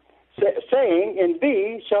 saying, "In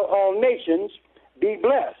thee shall all nations be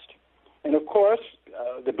blessed." And of course,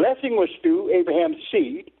 the blessing was through Abraham's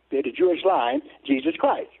seed, the Jewish line, Jesus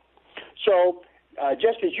Christ. So,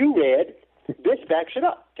 just as you read, this backs it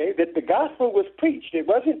up, okay, that the gospel was preached. It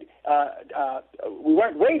wasn't, we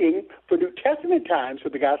weren't waiting for New Testament times for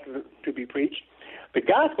the gospel to be preached. The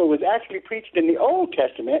gospel was actually preached in the Old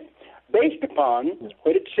Testament based upon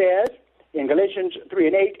what it says in Galatians 3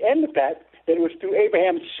 and 8 and the fact that it was through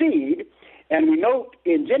Abraham's seed. And we note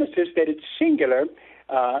in Genesis that it's singular,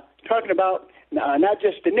 talking about not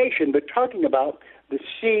just the nation, but talking about the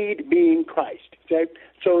seed being Christ. Okay?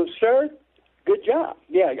 So, sir, good job.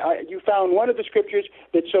 Yeah, you found one of the scriptures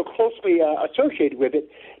that's so closely associated with it,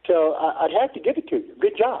 so I'd have to give it to you.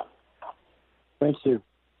 Good job. Thank you.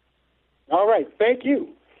 All right, thank you.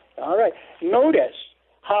 All right. Notice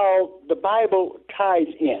how the Bible ties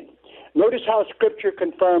in. Notice how Scripture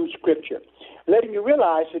confirms Scripture, letting you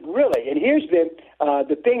realize that really, and here's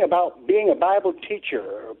the thing about being a Bible teacher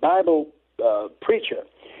or Bible preacher,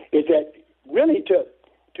 is that really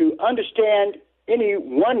to understand any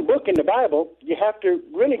one book in the Bible, you have to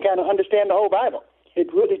really kind of understand the whole Bible.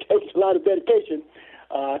 It really takes a lot of dedication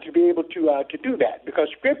to be able to do that, because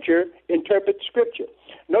Scripture interprets Scripture.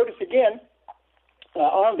 Notice again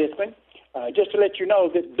on this one, just to let you know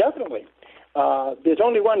that definitely there's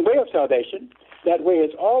only one way of salvation. That way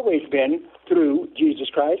has always been through Jesus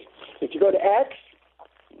Christ. If you go to Acts,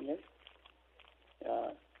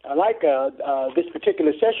 I like this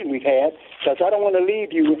particular session we've had, because I don't want to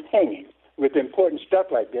leave you hanging with important stuff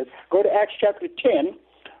like this. Go to Acts chapter 10,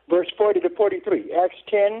 verse 40 to 43. Acts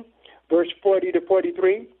 10, verse 40 to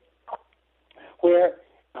 43, where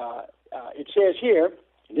it says here,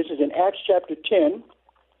 this is in Acts chapter 10,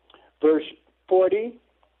 verse 40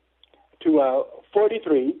 to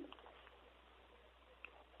 43.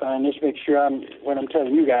 And let's make sure what I'm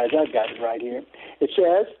telling you guys, I've got it right here. It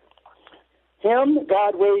says, "Him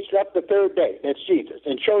God raised up the third day," that's Jesus,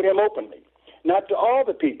 "and showed him openly, not to all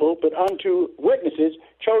the people, but unto witnesses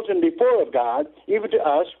chosen before of God, even to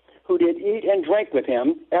us, who did eat and drink with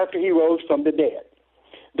him after he rose from the dead."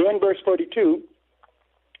 Then verse 42,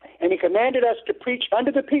 "And he commanded us to preach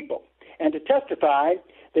unto the people, and to testify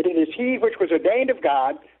that it is he which was ordained of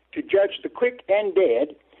God to judge the quick and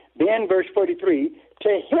dead." Then verse 43,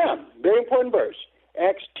 "To him," very important verse,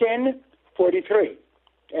 Acts 10:43.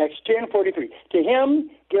 Acts 10:43. "To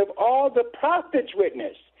him give all the prophets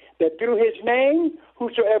witness, that through his name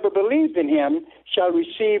whosoever believes in him shall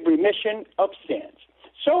receive remission of sins."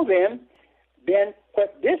 So then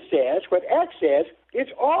what this says, what Acts says,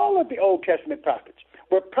 is all of the Old Testament prophets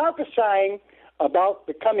were prophesying about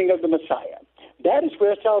the coming of the Messiah. That is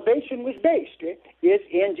where salvation was based, is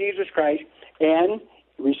in Jesus Christ, and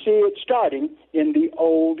we see it starting in the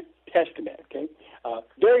Old Testament. Okay,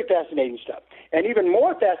 very fascinating stuff. And even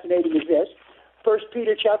more fascinating is this, 1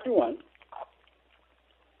 Peter chapter 1.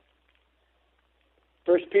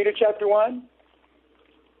 1 Peter chapter 1.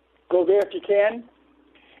 Go there if you can.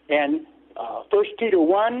 And 1 Peter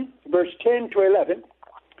 1, verse 10 to 11.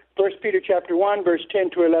 1 Peter chapter 1, verse 10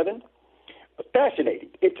 to 11. fascinating.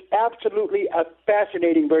 It's absolutely a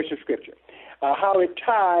fascinating verse of Scripture. How it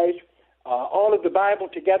ties all of the Bible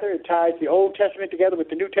together. It ties the Old Testament together with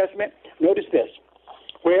the New Testament. Notice this,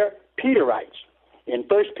 where Peter writes in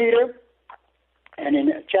 1 Peter and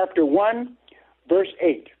in chapter 1, verse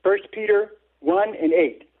 8. 1 Peter 1 and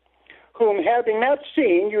 8. Whom having not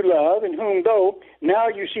seen you love, and whom though now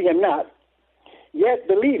you see him not, yet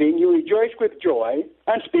believing you rejoice with joy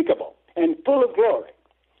unspeakable and full of glory.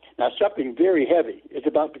 Now something very heavy is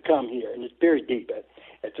about to come here, and it's very deep.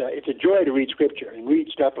 It's a joy to read Scripture and read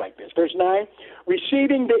stuff like this. Verse 9,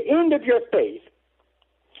 receiving the end of your faith,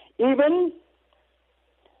 even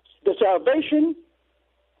the salvation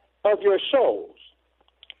of your souls.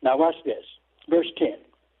 Now watch this. Verse 10,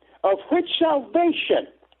 of which salvation,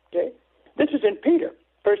 okay, this is in Peter,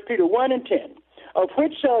 1 Peter 1 and 10, of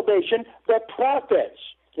which salvation the prophets,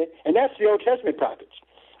 okay, and that's the Old Testament prophets,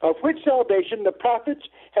 of which salvation the prophets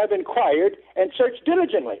have inquired and searched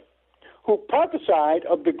diligently, who prophesied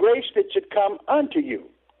of the grace that should come unto you.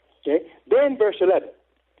 Okay? Then verse 11,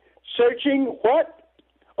 searching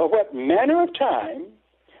what manner of time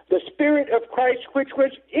the Spirit of Christ which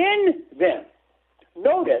was in them.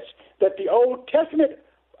 Notice that the Old Testament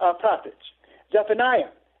prophets, Zephaniah,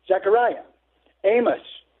 Zechariah, Amos,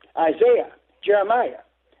 Isaiah, Jeremiah,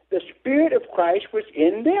 the Spirit of Christ was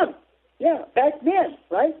in them. Yeah, back then,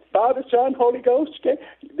 right? Father, Son, Holy Ghost,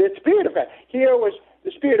 the Spirit of Christ. Here was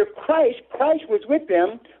the Spirit of Christ. Christ was with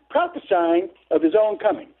them, prophesying of his own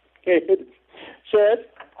coming. It says,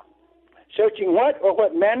 searching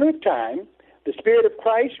what manner of time the Spirit of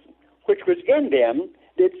Christ, which was in them,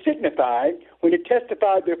 did signify when it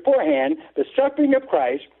testified beforehand the suffering of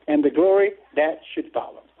Christ and the glory that should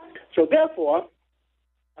follow. So therefore,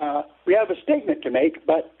 we have a statement to make,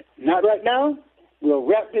 but not right now. We'll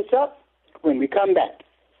wrap this up when we come back.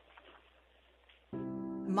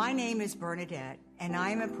 My name is Bernadette, and I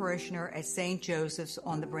am a parishioner at St. Joseph's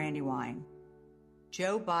on the Brandywine.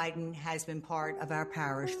 Joe Biden has been part of our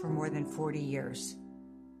parish for more than 40 years.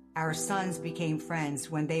 Our sons became friends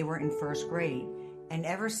when they were in first grade, and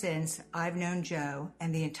ever since, I've known Joe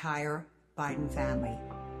and the entire Biden family.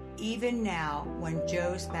 Even now, when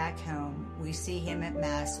Joe's back home, we see him at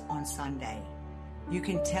Mass on Sunday. You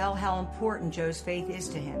can tell how important Joe's faith is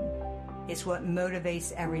to him. It's what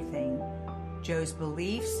motivates everything. Joe's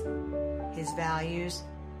beliefs, his values,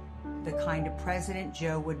 the kind of president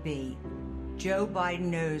Joe would be. Joe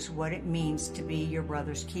Biden knows what it means to be your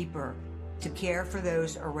brother's keeper, to care for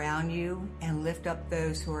those around you and lift up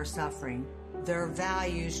those who are suffering. Their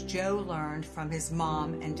values Joe learned from his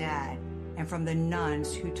mom and dad and from the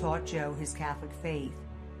nuns who taught Joe his Catholic faith.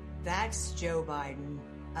 That's Joe Biden,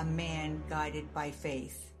 a man guided by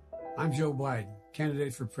faith. I'm Joe Biden,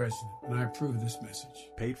 candidate for president, and I approve this message.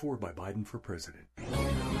 Paid for by Biden for president.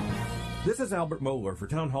 This is Albert Mohler for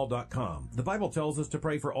townhall.com. The Bible tells us to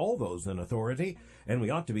pray for all those in authority, and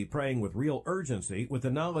we ought to be praying with real urgency with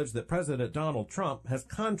the knowledge that President Donald Trump has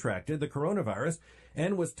contracted the coronavirus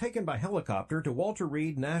and was taken by helicopter to Walter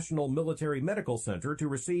Reed National Military Medical Center to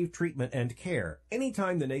receive treatment and care.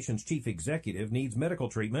 Anytime the nation's chief executive needs medical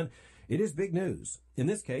treatment, it is big news. In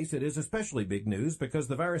this case, it is especially big news because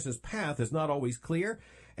the virus's path is not always clear,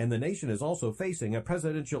 and the nation is also facing a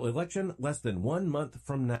presidential election less than 1 month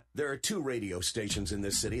from now. There are 2 radio stations in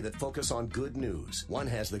this city that focus on good news. One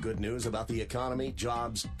has the good news about the economy,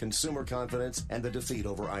 jobs, consumer confidence, and the defeat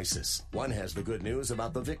over ISIS. One has the good news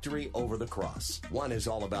about the victory over the cross. One is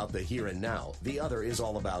all about the here and now. The other is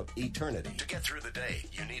all about eternity. To get through the day,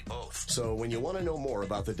 you need both. So when you want to know more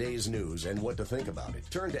about the day's news and what to think about it,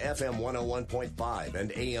 turn to FM 101.5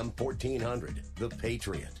 and AM 1400, The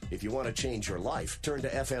Patriot. If you want to change your life, turn to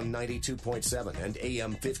FM 92.7 and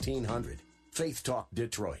AM 1500, Faith Talk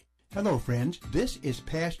Detroit. Hello, friends. This is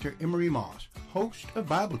Pastor Emery Moss, host of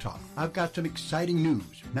Bible Talk. I've got some exciting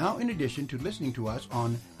news. Now, in addition to listening to us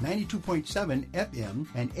on 92.7 FM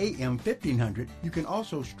and AM 1500, you can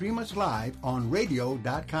also stream us live on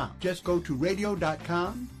radio.com. Just go to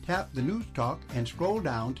radio.com, tap the News Talk, and scroll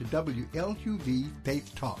down to WLQV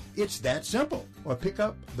Faith Talk. It's that simple. Or pick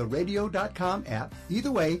up the radio.com app.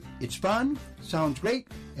 Either way, it's fun, sounds great,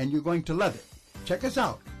 and you're going to love it. Check us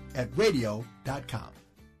out at radio.com.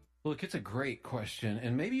 Look, it's a great question,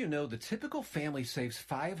 and maybe you know the typical family saves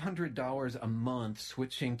 $500 a month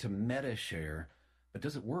switching to MediShare, but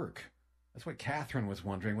does it work? That's what Catherine was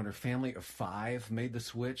wondering when her family of 5 made the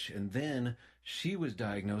switch, and then she was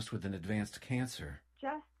diagnosed with an advanced cancer.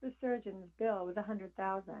 Just the surgeon's bill was $100,000.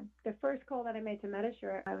 The first call that I made to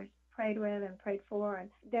MediShare, I was prayed with and prayed for, and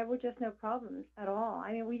there were just no problems at all.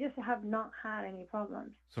 I mean, we just have not had any problems.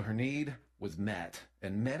 So her need was met.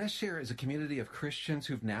 And MediShare is a community of Christians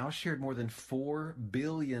who've now shared more than $4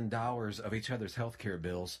 billion of each other's healthcare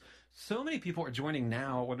bills. So many people are joining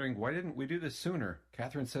now, wondering, why didn't we do this sooner?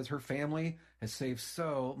 Catherine says her family has saved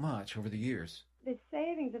so much over the years. The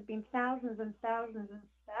savings have been thousands and thousands and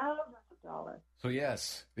thousands of dollars. So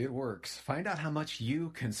yes, it works. Find out how much you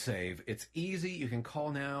can save. It's easy. You can call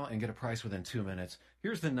now and get a price within 2 minutes.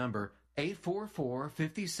 Here's the number,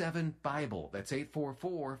 844-57-BIBLE. That's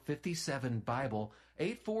 844-57-BIBLE.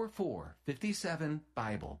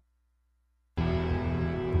 844-57-BIBLE.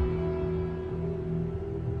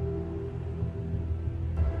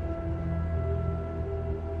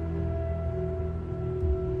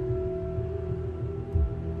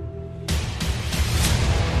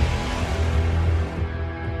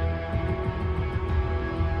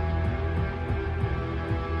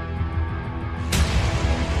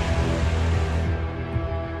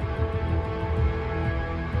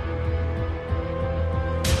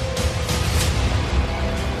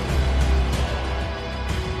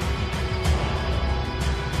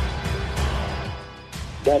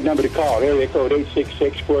 That number to call, area code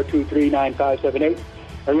 866-423-9578,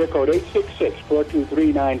 area code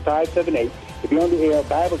 866-423-9578, to be on the air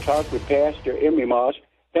Bible Talk with Pastor Emery Moss.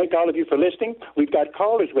 Thank all of you for listening. We've got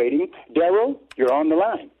callers waiting. Daryl, you're on the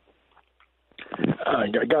line.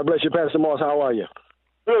 God bless you, Pastor Moss. How are you?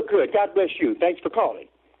 Real good. God bless you. Thanks for calling.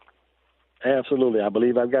 Absolutely. I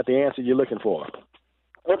believe I've got the answer you're looking for.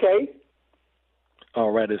 Okay.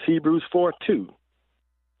 All right. It's Hebrews 4:2.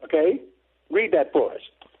 Okay. Read that for us.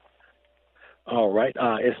 All right.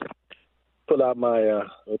 It's pull out my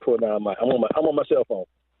report now. I'm on my cell phone.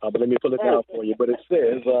 But let me pull it down for you. But it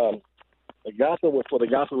says the gospel was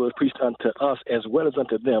preached unto us as well as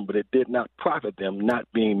unto them, but it did not profit them, not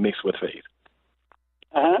being mixed with faith.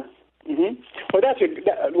 Mm-hmm. Well, that's a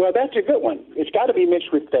good one. It's got to be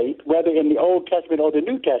mixed with faith, whether in the Old Testament or the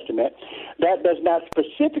New Testament. That does not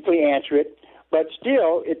specifically answer it, but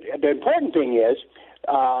still, the important thing is,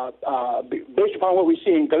 based upon what we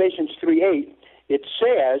see in Galatians 3:8, it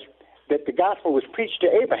says that the gospel was preached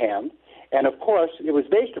to Abraham, and of course, it was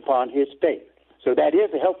based upon his faith. So that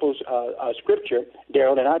is a helpful scripture,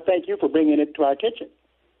 Daryl, and I thank you for bringing it to our attention.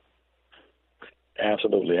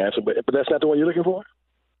 Absolutely. But that's not the one you're looking for?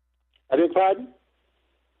 I beg pardon?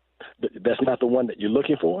 That's not the one that you're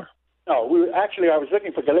looking for? No, I was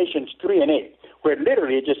looking for Galatians 3:8, where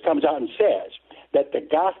literally it just comes out and says that the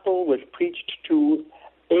gospel was preached to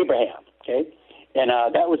Abraham, okay? And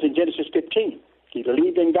that was in Genesis 15. He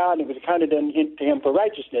believed in God, and it was accounted to him for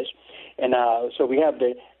righteousness. And so we have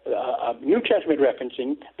the New Testament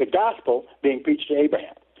referencing the gospel being preached to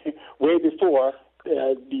Abraham, way before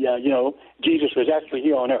Jesus was actually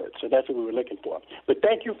here on earth. So that's what we were looking for. But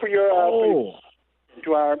thank you for your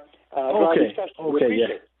to our discussion. Okay,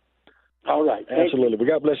 yeah. All right. Absolutely. Well,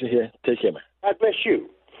 God bless you here. Take care, man. God bless you.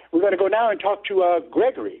 We're going to go now and talk to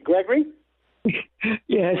Gregory. Gregory?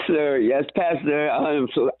 Yes, sir. Yes, Pastor.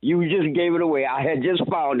 So you just gave it away. I had just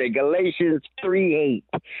found it. Galatians 3:8.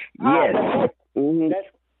 Yes. You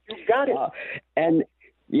got it. And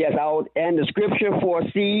yes, and the scripture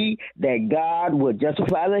foresee that God would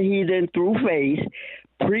justify the heathen through faith,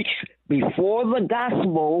 preach before the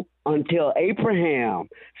gospel until Abraham,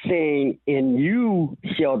 saying, "In you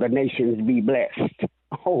shall the nations be blessed."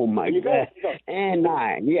 Oh my God! And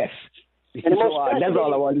 9, yes. And that's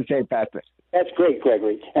all I wanted to say, Pastor. That's great,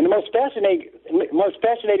 Gregory. And the most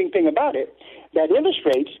fascinating thing about it, that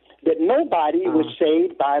illustrates that nobody was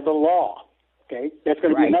saved by the law. Okay, that's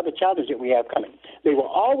going to be another challenge that we have coming. They were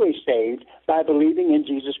always saved by believing in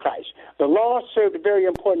Jesus Christ. The law served a very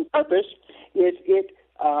important purpose. It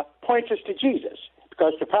points us to Jesus,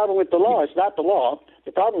 because the problem with the law is not the law.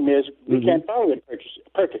 The problem is we can't follow it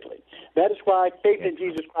perfectly. That is why faith in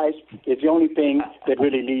Jesus Christ is the only thing that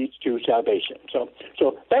really leads to salvation. So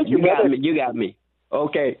thank you, brother. You got me.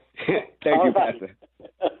 Okay. Thank you, Pastor.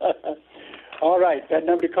 All right. That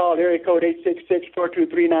number to call, area code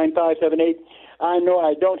 866-423-9578. I know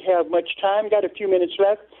I don't have much time. Got a few minutes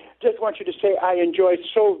left. Just want you to say I enjoyed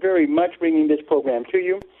so very much bringing this program to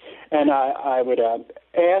you. And I would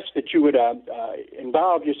ask that you would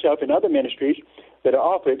involve yourself in other ministries that are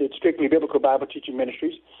offered at Strictly Biblical Bible Teaching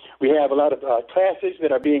Ministries. We have a lot of classes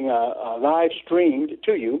that are being live streamed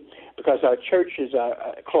to you, because our church is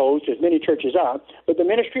closed, as many churches are, but the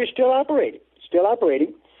ministry is still operating.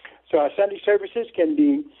 So our Sunday services can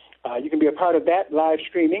be, you can be a part of that live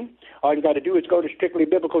streaming. All you got to do is go to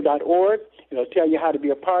strictlybiblical.org. It'll tell you how to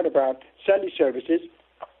be a part of our Sunday services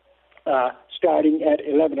starting at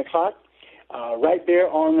 11 o'clock. right there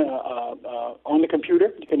on the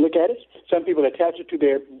computer. You can look at it. Some people attach it to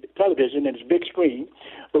their television and it's a big screen.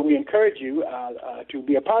 But we encourage you to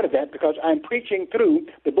be a part of that because I'm preaching through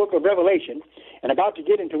the book of Revelation and about to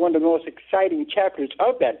get into one of the most exciting chapters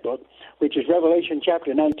of that book, which is Revelation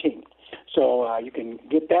chapter 19. So you can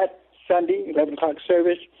get that Sunday, 11 o'clock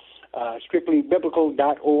service,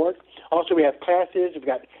 strictlybiblical.org. Also, we have classes. We've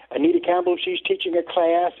got Anita Campbell. She's teaching a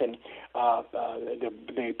class, and the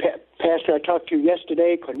pastor I talked to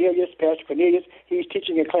yesterday, Pastor Cornelius, he's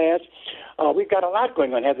teaching a class. We've got a lot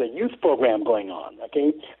going on. Has a youth program going on,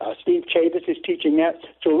 okay? Steve Chavis is teaching that.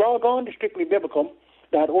 So log on to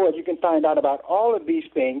strictlybiblical.org. You can find out about all of these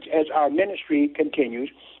things as our ministry continues,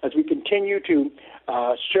 as we continue to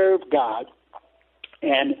serve God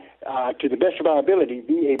and to the best of our ability,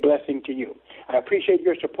 be a blessing to you. I appreciate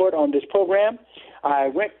your support on this program. I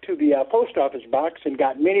went to the post office box and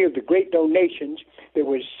got many of the great donations that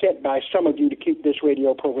were sent by some of you to keep this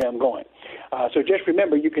radio program going. So just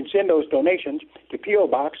remember, you can send those donations to P.O.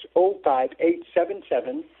 Box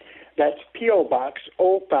 05877. That's P.O. Box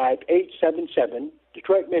 05877,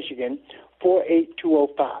 Detroit, Michigan,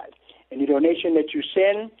 48205. Any donation that you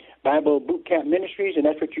send, Bible Boot Camp Ministries, and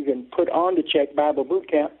that's what you can put on the check, Bible Boot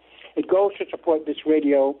Camp, it goes to support this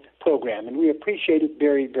radio program, and we appreciate it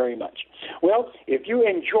very, very much. Well, if you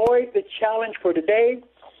enjoyed the challenge for today,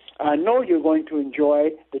 I know you're going to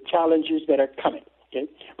enjoy the challenges that are coming. Okay?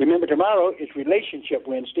 Remember, tomorrow is Relationship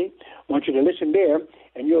Wednesday. I want you to listen there,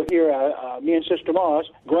 and you'll hear me and Sister Moss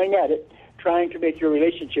going at it, trying to make your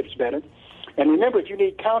relationships better. And remember, if you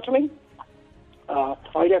need counseling,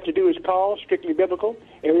 all you have to do is call Strictly Biblical,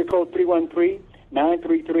 area code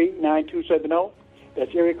 313-933-9270.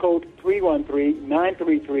 That's area code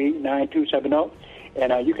 313-933-9270.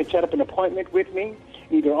 And you can set up an appointment with me,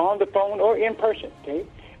 either on the phone or in person, okay?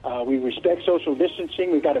 We respect social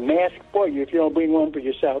distancing. We've got a mask for you if you don't bring one for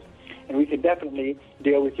yourself. And we can definitely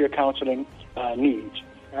deal with your counseling needs,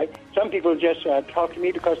 right? Some people just talk to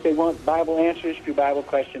me because they want Bible answers to Bible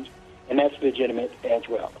questions, and that's legitimate as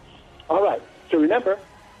well. All right. So remember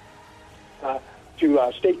to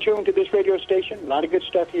stay tuned to this radio station. A lot of good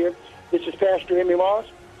stuff here. This is Pastor Emery Moss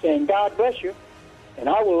saying God bless you, and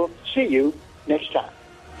I will see you next time.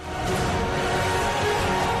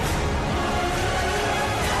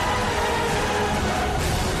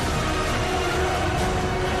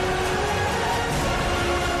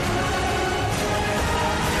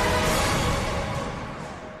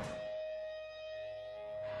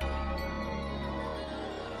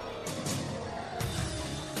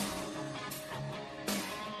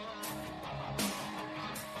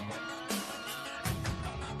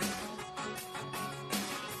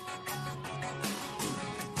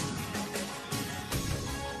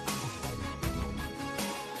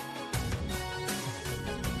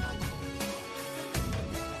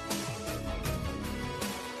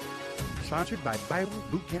 Sponsored by Bible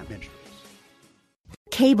Boot Camp Ministries.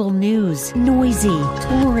 Cable news, noisy,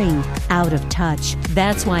 boring, out of touch.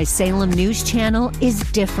 That's why Salem News Channel is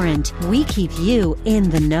different. We keep you in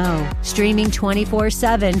the know. Streaming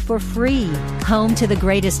 24/7 for free. Home to the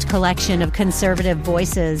greatest collection of conservative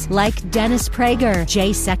voices like Dennis Prager,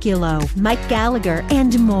 Jay Sekulow, Mike Gallagher,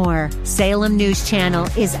 and more. Salem News Channel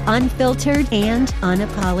is unfiltered and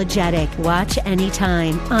unapologetic. Watch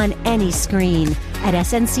anytime, on any screen, at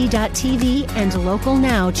snc.tv and Local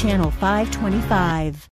Now Channel 525.